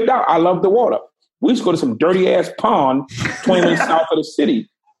flipped out. I love the water. We used to go to some dirty-ass pond 20 minutes south of the city.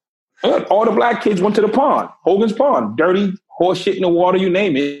 All the black kids went to the pond, Hogan's Pond, dirty horse shit in the water, you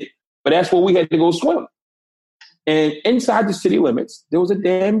name it. But that's where we had to go swim. And inside the city limits, there was a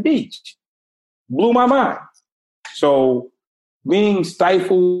damn beach. Blew my mind. So being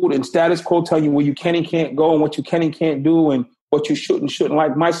stifled and status quo telling you where you can and can't go and what you can and can't do and what you should and shouldn't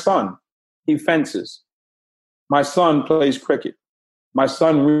like. My son, he fences. My son plays cricket. My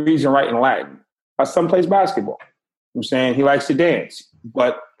son reads and writes in Latin. My son plays basketball. I'm saying he likes to dance.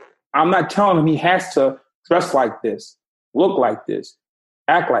 But I'm not telling him he has to dress like this, look like this,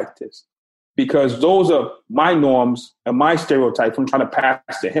 act like this. Because those are my norms and my stereotypes I'm trying to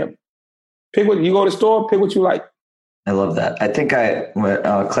pass to him. Pick what you go to the store, pick what you like. I love that. I think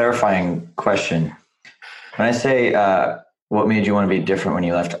clarifying question. When I say what made you want to be different when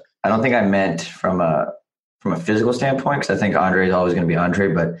you left, I don't think I meant from a physical standpoint, because I think Andre is always going to be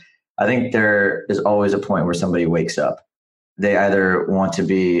Andre, but I think there is always a point where somebody wakes up. They either want to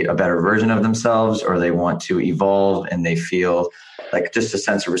be a better version of themselves or they want to evolve and they feel like just a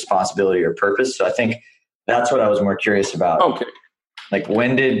sense of responsibility or purpose. So I think that's what I was more curious about. Okay. Like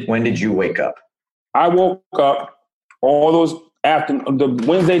when did you wake up? I woke up all those after the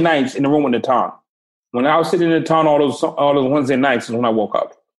Wednesday nights in the room with Natan. When I was sitting in Natan all those Wednesday nights is when I woke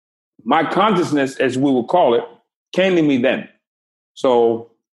up. My consciousness, as we would call it, came to me then. So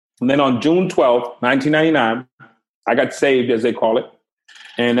then on June 12th, 1999, I got saved, as they call it.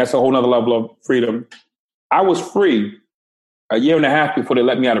 And that's a whole nother level of freedom. I was free a year and a half before they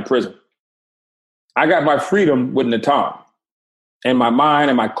let me out of prison. I got my freedom with Natan and my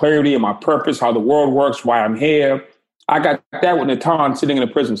mind and my clarity and my purpose, how the world works, why I'm here. I got that with Natan sitting in a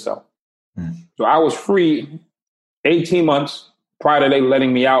prison cell. So I was free 18 months prior to they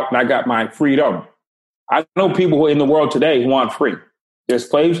letting me out, and I got my freedom. I know people who are in the world today who aren't free. They're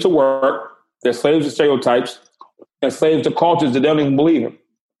slaves to work. They're slaves to stereotypes. They're slaves to cultures that they don't even believe in,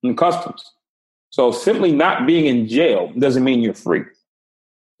 and customs. So simply not being in jail doesn't mean you're free.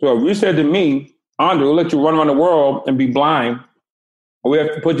 So if you said to me, Andre, we'll let you run around the world and be blind, or we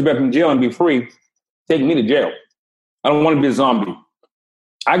have to put you back in jail and be free, take me to jail. I don't want to be a zombie.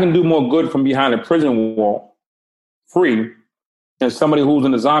 I can do more good from behind a prison wall, free, than somebody who's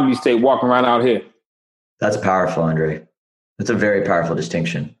in a zombie state walking around out here. That's powerful, Andre. That's a very powerful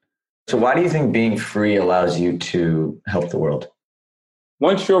distinction. So why do you think being free allows you to help the world?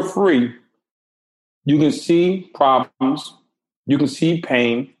 Once you're free, you can see problems, you can see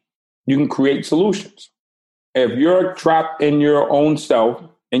pain, you can create solutions. If you're trapped in your own self,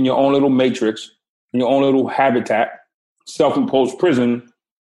 in your own little matrix, in your own little habitat, self-imposed prison,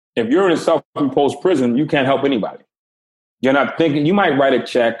 if you're in a self-imposed prison, you can't help anybody. You're not thinking, you might write a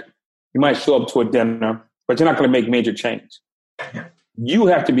check, you might show up to a dinner, but you're not going to make major change. You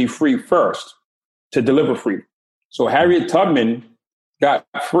have to be free first to deliver freedom. So Harriet Tubman got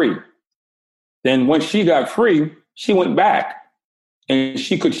free. Then when she got free, she went back and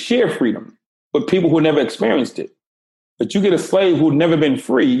she could share freedom with people who never experienced it. But you get a slave who'd never been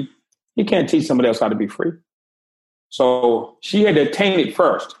free, You can't teach somebody else how to be free. So she had to attain it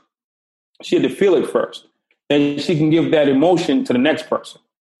first. She had to feel it first. Then she can give that emotion to the next person.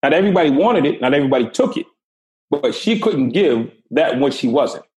 Not everybody wanted it. Not everybody took it. But she couldn't give that what she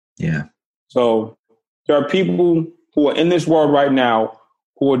wasn't. Yeah. So there are people who are in this world right now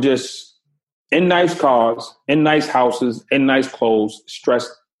who are just in nice cars, in nice houses, in nice clothes,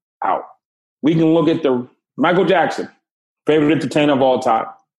 stressed out. We can look at the Michael Jackson, favorite entertainer of all time.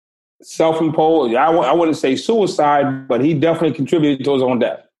 Self-imposed, I wouldn't say suicide, but he definitely contributed to his own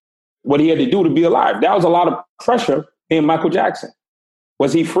death. What he had to do to be alive. That was a lot of pressure being Michael Jackson.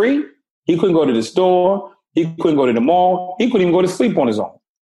 Was he free? He couldn't go to the store. He couldn't go to the mall. He couldn't even go to sleep on his own.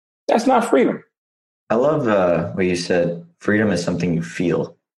 That's not freedom. I love what you said. Freedom is something you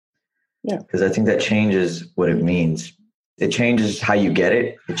feel. Yeah. Because I think that changes what it means. It changes how you get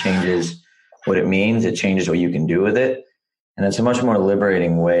it. It changes what it means. It changes what you can do with it. And it's a much more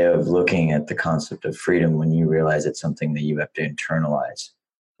liberating way of looking at the concept of freedom when you realize it's something that you have to internalize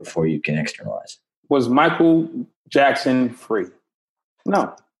before you can externalize. Was Michael Jackson free?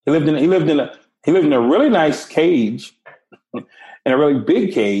 No. He lived in a really nice cage, in a really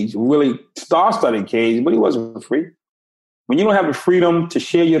big cage, really star-studded cage, but he wasn't free. When you don't have the freedom to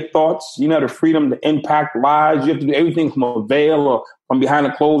share your thoughts, you don't have the freedom to impact lives. You have to do everything from a veil or from behind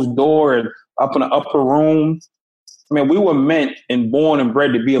a closed door and up in an upper room. I mean, we were meant and born and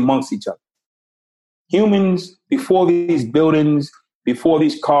bred to be amongst each other. Humans, before these buildings, before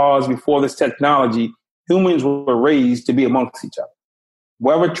these cars, before this technology, humans were raised to be amongst each other.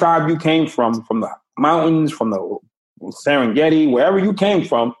 Wherever tribe you came from the mountains, from the Serengeti, wherever you came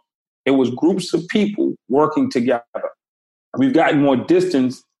from, it was groups of people working together. We've gotten more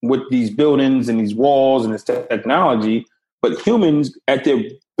distance with these buildings and these walls and this technology, but humans at their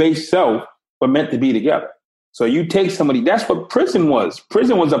base self were meant to be together. So you take somebody, that's what prison was.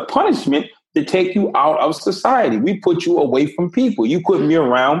 Prison was a punishment to take you out of society. We put you away from people. You couldn't be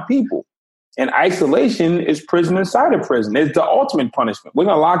around people. And isolation is prison inside of prison. It's the ultimate punishment. We're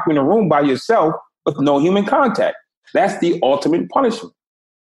going to lock you in a room by yourself with no human contact. That's the ultimate punishment.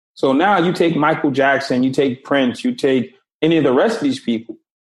 So now you take Michael Jackson, you take Prince, you take any of the rest of these people,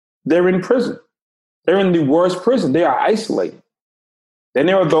 they're in prison. They're in the worst prison. They are isolated. Then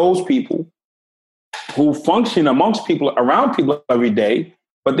there are those people who function amongst people, around people every day,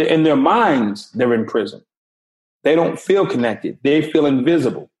 but they're in their minds, they're in prison. They don't feel connected. They feel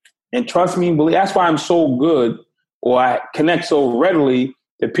invisible. And trust me, that's why I'm so good, or I connect so readily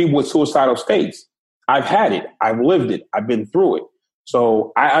to people with suicidal states. I've had it. I've lived it. I've been through it.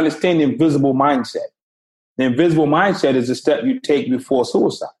 So I understand the invisible mindset. The invisible mindset is the step you take before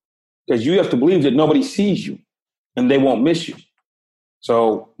suicide, because you have to believe that nobody sees you and they won't miss you.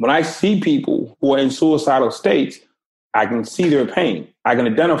 So when I see people who are in suicidal states, I can see their pain. I can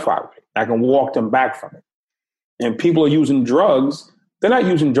identify with it. I can walk them back from it. And people are using drugs. They're not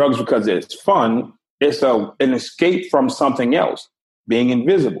using drugs because it's fun. It's an escape from something else, being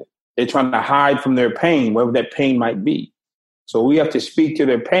invisible. They're trying to hide from their pain, whatever that pain might be. So we have to speak to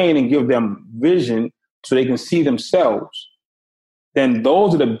their pain and give them vision so they can see themselves. Then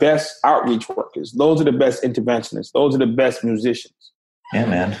those are the best outreach workers. Those are the best interventionists. Those are the best musicians. Yeah,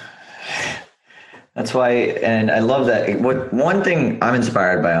 man. That's why, and I love that. One thing I'm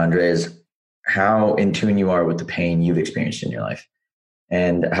inspired by, Andre, is how in tune you are with the pain you've experienced in your life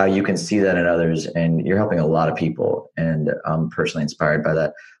and how you can see that in others. And you're helping a lot of people. And I'm personally inspired by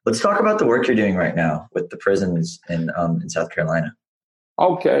that. Let's talk about the work you're doing right now with the prisons in South Carolina.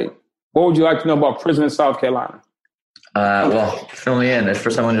 Okay. What would you like to know about prison in South Carolina? Well, fill me in. For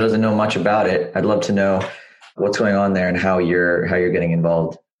someone who doesn't know much about it, I'd love to know what's going on there and how you're getting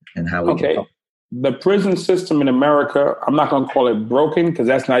involved and how we can help. The prison system in America, I'm not going to call it broken because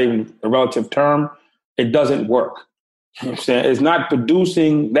that's not even a relative term. It doesn't work. You know what I'm saying? It's not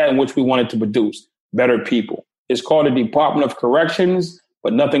producing that in which we want it to produce, better people. It's called the Department of Corrections,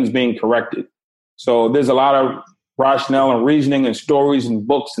 but nothing's being corrected. So there's a lot of rationale and reasoning and stories and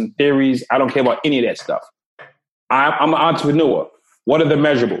books and theories. I don't care about any of that stuff. I'm an entrepreneur. What are the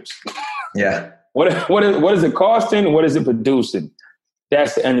measurables? Yeah. What is it costing? What is it producing?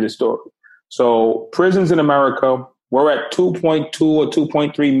 That's the end of the story. So prisons in America, we're at 2.2 or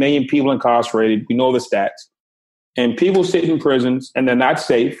 2.3 million people incarcerated. We know the stats. And people sit in prisons and they're not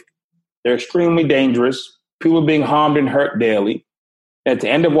safe. They're extremely dangerous. People are being harmed and hurt daily. At the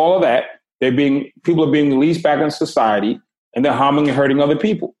end of all of that, people are being released back into society and they're harming and hurting other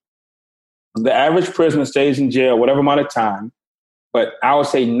people. The average prisoner stays in jail whatever amount of time, but I would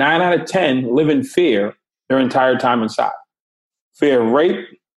say 9 out of 10 live in fear their entire time inside. Fear of rape,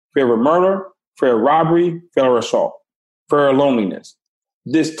 fear of murder, fear of robbery, fear of assault, fear of loneliness.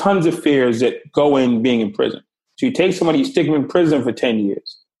 there's tons of fears that go in being in prison. So you take somebody, you stick them in prison for 10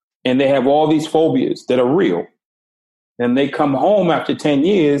 years, and they have all these phobias that are real. And they come home after 10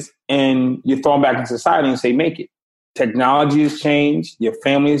 years, and you throw them back in society and say, make it. Technology has changed. Your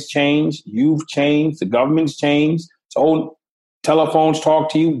family has changed. You've changed. The government's changed. So telephones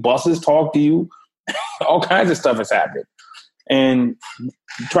talk to you. Buses talk to you. All kinds of stuff has happened. And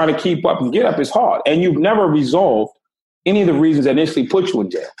trying to keep up and get up is hard. And you've never resolved any of the reasons that initially put you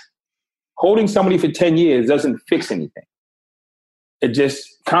in jail. Holding somebody for 10 years doesn't fix anything. It just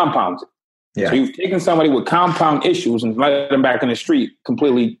compounds it. Yeah. So you've taken somebody with compound issues and let them back in the street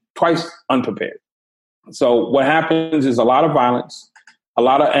completely twice unprepared. So what happens is a lot of violence, a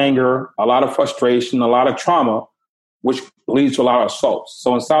lot of anger, a lot of frustration, a lot of trauma, which leads to a lot of assaults.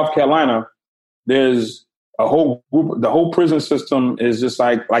 So in South Carolina, there's a whole group, the whole prison system is just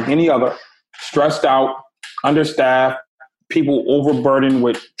like any other, stressed out, understaffed, people overburdened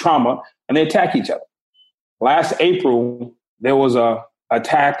with trauma, and they attack each other. Last April, there was a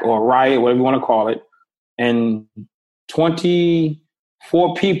attack or a riot, whatever you want to call it, and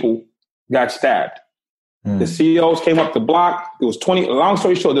 24 people got stabbed. The CEOs came up the block. It was 20. Long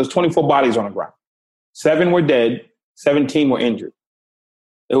story short, there was 24 bodies on the ground. 7 were dead. 17 were injured.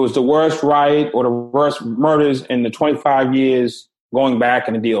 It was the worst riot or the worst murders in the 25 years going back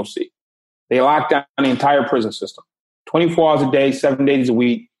in the DOC. They locked down the entire prison system. 24 hours a day, 7 days a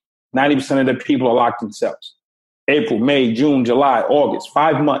week. 90% of the people are locked in cells. April, May, June, July, August,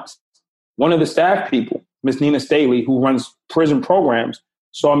 5 months. One of the staff people, Miss Nina Staley, who runs prison programs,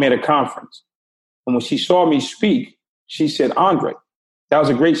 saw me at a conference. And when she saw me speak, she said, Andre, that was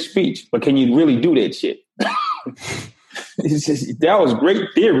a great speech, but can you really do that shit? That was great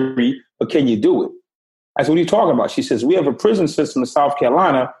theory, but can you do it? I said, what are you talking about? She says, we have a prison system in South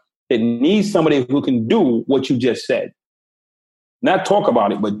Carolina that needs somebody who can do what you just said. Not talk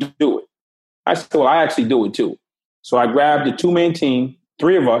about it, but do it. I said, well, I actually do it too. So I grabbed a 2-man team,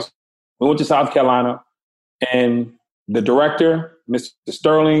 3 of us. We went to South Carolina, and the director, Mr.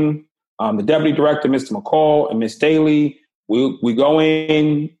 Sterling, the deputy director, Mr. McCall, and Ms. Staley, we go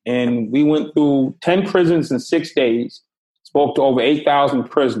in, and we went through 10 prisons in 6 days, spoke to over 8,000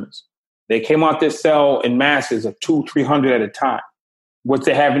 prisoners. They came out this cell in masses of 200-300 at a time, which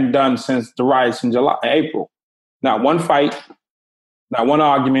they haven't done since the riots in April. Not one fight, not one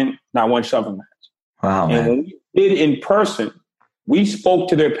argument, not one shoving match. Wow, and when we did in person, we spoke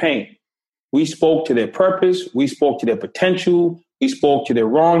to their pain. We spoke to their purpose. We spoke to their potential. We spoke to their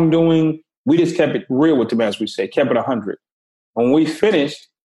wrongdoing. We just kept it real with them, as we say, kept it 100. When we finished,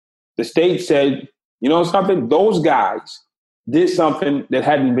 the state said, you know something? Those guys did something that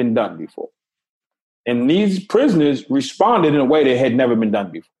hadn't been done before. And these prisoners responded in a way that had never been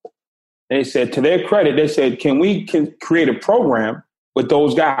done before. They said, to their credit, they said, can we create a program with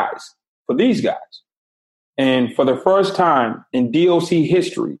those guys, for these guys? And for the first time in DOC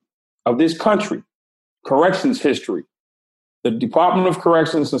history of this country, corrections history, the Department of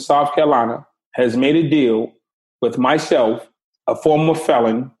Corrections in South Carolina has made a deal with myself, a former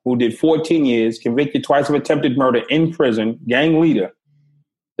felon who did 14 years, convicted twice of attempted murder in prison, gang leader.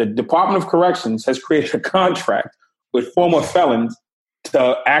 The Department of Corrections has created a contract with former felons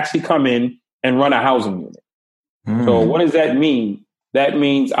to actually come in and run a housing unit. So what does that mean? That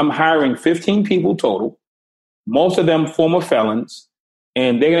means I'm hiring 15 people total, most of them former felons,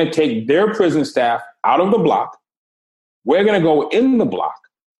 and they're going to take their prison staff out of the block. We're going to go in the block,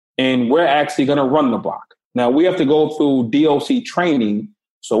 and we're actually going to run the block. Now, we have to go through DOC training,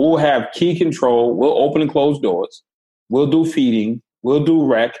 so we'll have key control. We'll open and close doors. We'll do feeding. We'll do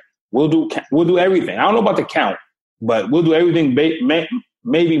rec. We'll do everything. I don't know about the count, but we'll do everything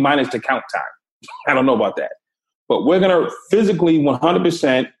maybe minus the count time. I don't know about that. But we're going to physically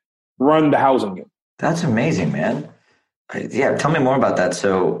 100% run the housing unit. That's amazing, man. Yeah, tell me more about that.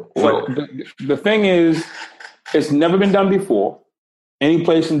 So the thing is, it's never been done before, any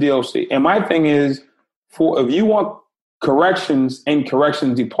place in DOC. And my thing is, if you want corrections and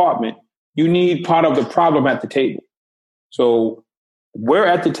corrections department, you need part of the problem at the table. So we're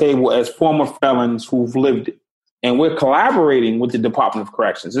at the table as former felons who've lived it. And we're collaborating with the Department of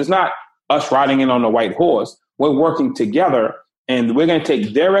Corrections. It's not us riding in on the white horse. We're working together, and we're going to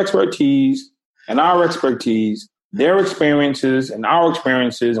take their expertise and our expertise, their experiences and our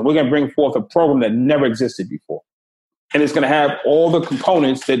experiences, and we're going to bring forth a program that never existed before. And it's going to have all the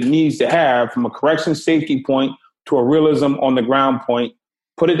components that it needs to have, from a correction safety point to a realism on the ground point,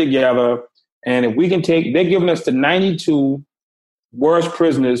 put it together. And if we can they're giving us the 92 worst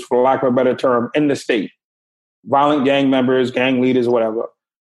prisoners, for lack of a better term, in the state, violent gang members, gang leaders, whatever.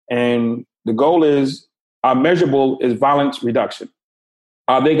 And the goal is, our measurable is violence reduction.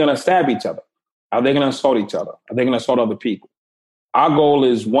 Are they going to stab each other? Are they going to assault each other? Are they going to assault other people? Our goal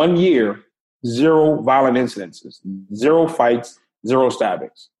is 1 year, 0 violent incidences, 0 fights, 0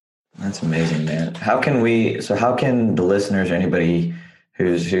 stabbings. That's amazing, man. How can the listeners or anybody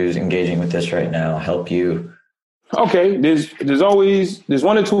who's engaging with this right now help you? Okay, there's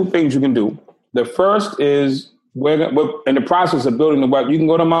 1 or 2 things you can do. The first is we're in the process of building the web. You can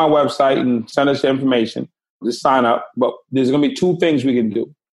go to my website and send us your information. Just sign up. But there's going to be 2 things we can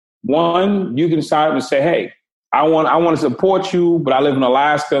do. One, you can sign up and say, hey, I want to support you, but I live in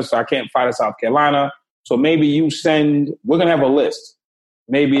Alaska, so I can't fight in South Carolina. So maybe we're going to have a list.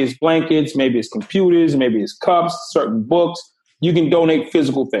 Maybe it's blankets, maybe it's computers, maybe it's cups, certain books. You can donate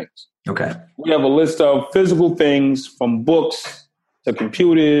physical things. Okay. We have a list of physical things, from books to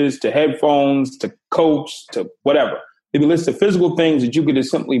computers to headphones to coats to whatever. There'll be a list of physical things that you could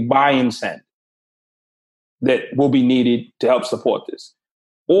just simply buy and send that will be needed to help support this.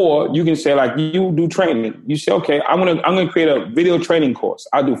 Or you can say, like, you do training. You say, okay, I'm gonna create a video training course.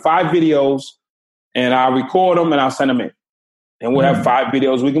 I'll do 5 videos and I'll record them and I'll send them in. And we'll have 5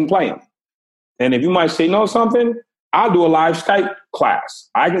 videos, we can play them. And if you might say, no, something, I'll do a live Skype class.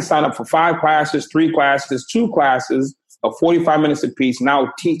 I can sign up for 5 classes, 3 classes, 2 classes of 45 minutes apiece, and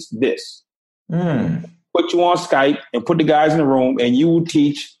I'll teach this. Put you on Skype and put the guys in the room, and you will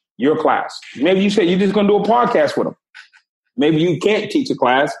teach your class. Maybe you say you're just going to do a podcast with them. Maybe you can't teach a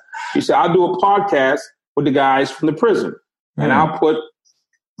class. You say, I'll do a podcast with the guys from the prison. And I'll put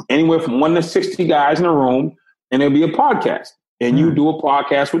anywhere from 1 to 60 guys in a room, and it'll be a podcast. And you do a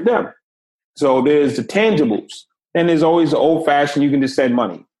podcast with them. So there's the tangibles. And there's always the old-fashioned, you can just send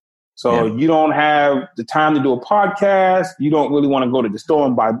money. So you don't have the time to do a podcast. You don't really want to go to the store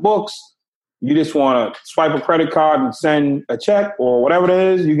and buy books. You just want to swipe a credit card and send a check or whatever it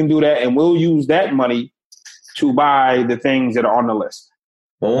is. You can do that, and we'll use that money to buy the things that are on the list.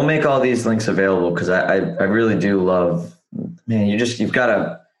 Well, we'll make all these links available because I really do love, man,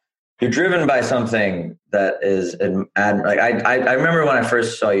 you're driven by something that is, like I remember when I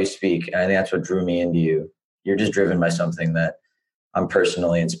first saw you speak, and I think that's what drew me into you. You're just driven by something that I'm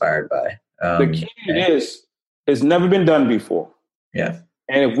personally inspired by. The key to this has never been done before. Yeah.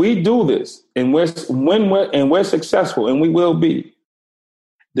 And if we do this and we're successful, and we will be,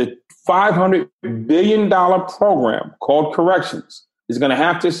 the $500 billion program called Corrections is going to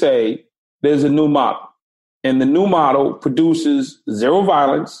have to say there's a new model. And the new model produces 0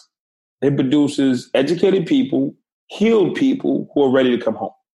 violence. It produces educated people, healed people who are ready to come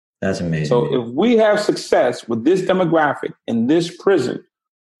home. That's amazing. So if we have success with this demographic in this prison,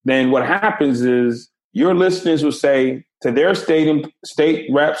 then what happens is your listeners will say to their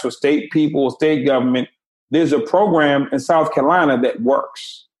state reps or state people or state government, there's a program in South Carolina that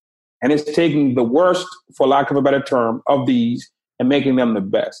works. And it's taking the worst, for lack of a better term, of these and making them the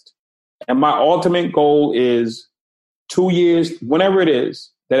best. And my ultimate goal is 2 years, whenever it is,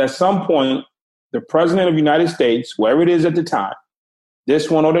 that at some point, the president of the United States, whoever it is at the time,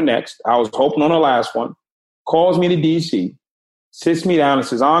 this one or the next, I was hoping on the last one, calls me to D.C., sits me down and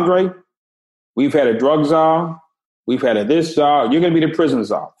says, Andre, we've had a drug czar, we've had a this czar, you're going to be the prison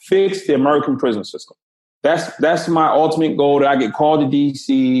czar. Fix the American prison system. That's my ultimate goal, that I get called to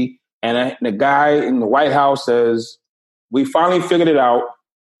D.C., and the guy in the White House says, we finally figured it out.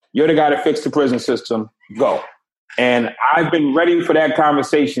 You're the guy to fix the prison system. Go. And I've been ready for that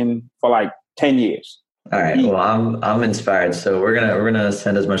conversation for like 10 years. All right. Well, I'm inspired. So we're gonna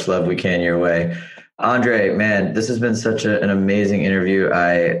send as much love we can your way. Andre, man, this has been such an amazing interview.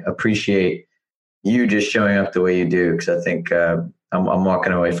 I appreciate you just showing up the way you do, because I think I'm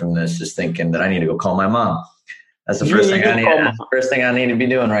walking away from this just thinking that I need to go call my mom. That's the first thing I need. That's the first thing I need to be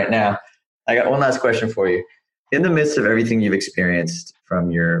doing right now. I got one last question for you. In the midst of everything you've experienced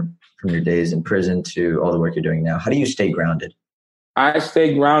from your days in prison to all the work you're doing now, how do you stay grounded? I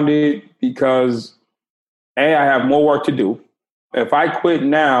stay grounded because I have more work to do. If I quit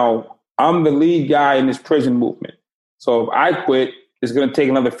now, I'm the lead guy in this prison movement. So if I quit, it's going to take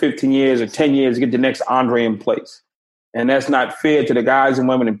another 15 years or 10 years to get the next Andre in place. And that's not fair to the guys and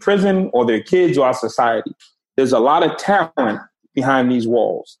women in prison or their kids or our society. There's a lot of talent behind these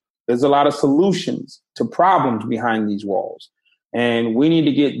walls. There's a lot of solutions to problems behind these walls. And we need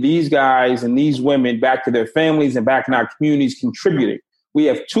to get these guys and these women back to their families and back in our communities contributing. We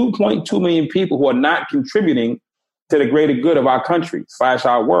have 2.2 million people who are not contributing to the greater good of our country /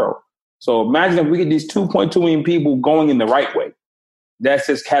 our world. So imagine if we get these 2.2 million people going in the right way. That's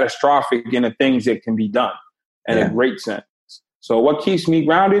just catastrophic in the things that can be done in a great sense. So what keeps me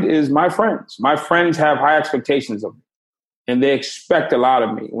grounded is my friends. My friends have high expectations of me, and they expect a lot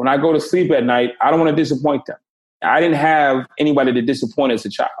of me. When I go to sleep at night, I don't want to disappoint them. I didn't have anybody to disappoint as a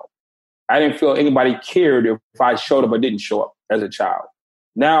child. I didn't feel anybody cared if I showed up or didn't show up as a child.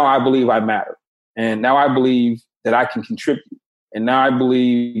 Now I believe I matter. And now I believe that I can contribute. And now I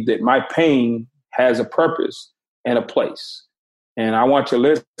believe that my pain has a purpose and a place. And I want your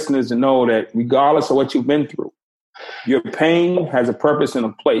listeners to know that regardless of what you've been through, your pain has a purpose and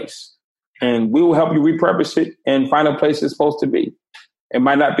a place. And we will help you repurpose it and find a place it's supposed to be. It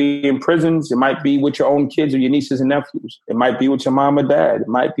might not be in prisons. It might be with your own kids or your nieces and nephews. It might be with your mom or dad. It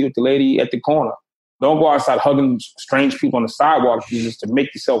might be with the lady at the corner. Don't go outside hugging strange people on the sidewalk just to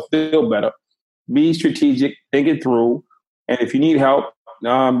make yourself feel better. Be strategic, think it through. And if you need help,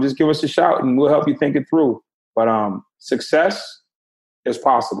 just give us a shout and we'll help you think it through. But success is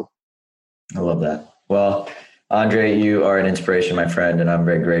possible. I love that. Well, Andre, you are an inspiration, my friend, and I'm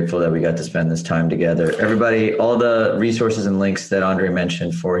very grateful that we got to spend this time together. Everybody, all the resources and links that Andre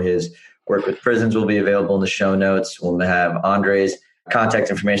mentioned for his work with prisons will be available in the show notes. We'll have Andre's contact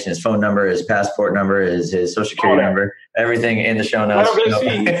information, his phone number, his passport number, his social security number, everything in the show notes.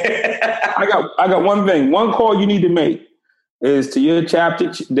 I got one thing. One call you need to make is to your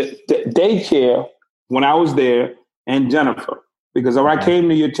chapter, the daycare when I was there, and Jennifer. Because when I came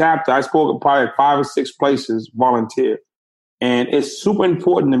to your chapter, I spoke at probably 5 or 6 places, volunteer. And it's super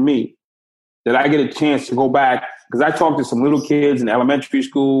important to me that I get a chance to go back, because I talked to some little kids in elementary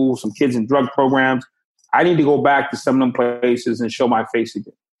school, some kids in drug programs. I need to go back to some of them places and show my face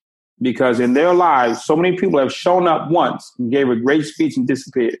again. Because in their lives, so many people have shown up once and gave a great speech and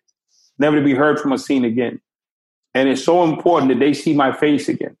disappeared, never to be heard from or seen again. And it's so important that they see my face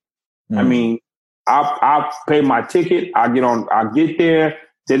again. I mean, I'll pay my ticket. I'll get there.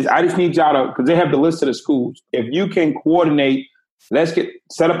 I just need y'all to, because they have the list of the schools. If you can coordinate, let's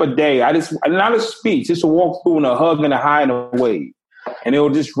set up a day. Not a speech, just a walk through and a hug and a hi and a wave. And it will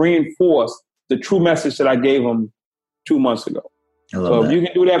just reinforce the true message that I gave them 2 months ago. So if you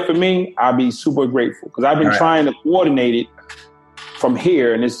can do that for me, I'll be super grateful, because I've been trying to coordinate it from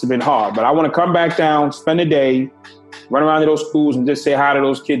here and it's been hard. But I want to come back down, spend a day, run around to those schools and just say hi to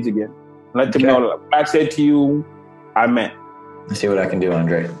those kids again. Let them know that what I said to you, I meant. Let's see what I can do,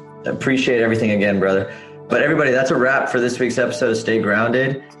 Andre. Appreciate everything again, brother. But everybody, that's a wrap for this week's episode of Stay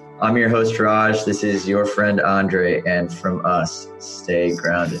Grounded. I'm your host, Raj. This is your friend, Andre. And from us, stay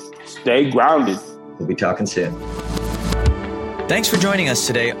grounded. Stay grounded. We'll be talking soon. Thanks for joining us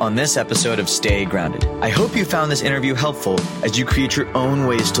today on this episode of Stay Grounded. I hope you found this interview helpful as you create your own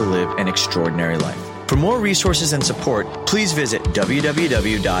ways to live an extraordinary life. For more resources and support, please visit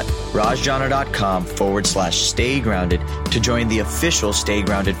www.rajjana.com/Stay Grounded to join the official Stay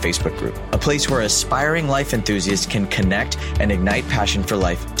Grounded Facebook group, a place where aspiring life enthusiasts can connect and ignite passion for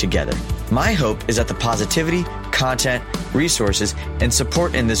life together. My hope is that the positivity, content, resources, and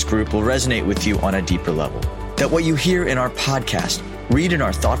support in this group will resonate with you on a deeper level. That what you hear in our podcast, read in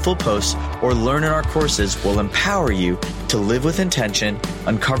our thoughtful posts, or learn in our courses will empower you to live with intention,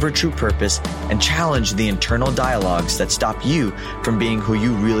 uncover true purpose, and challenge the internal dialogues that stop you from being who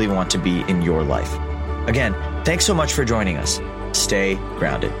you really want to be in your life. Again, thanks so much for joining us. Stay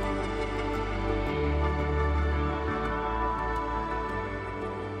grounded.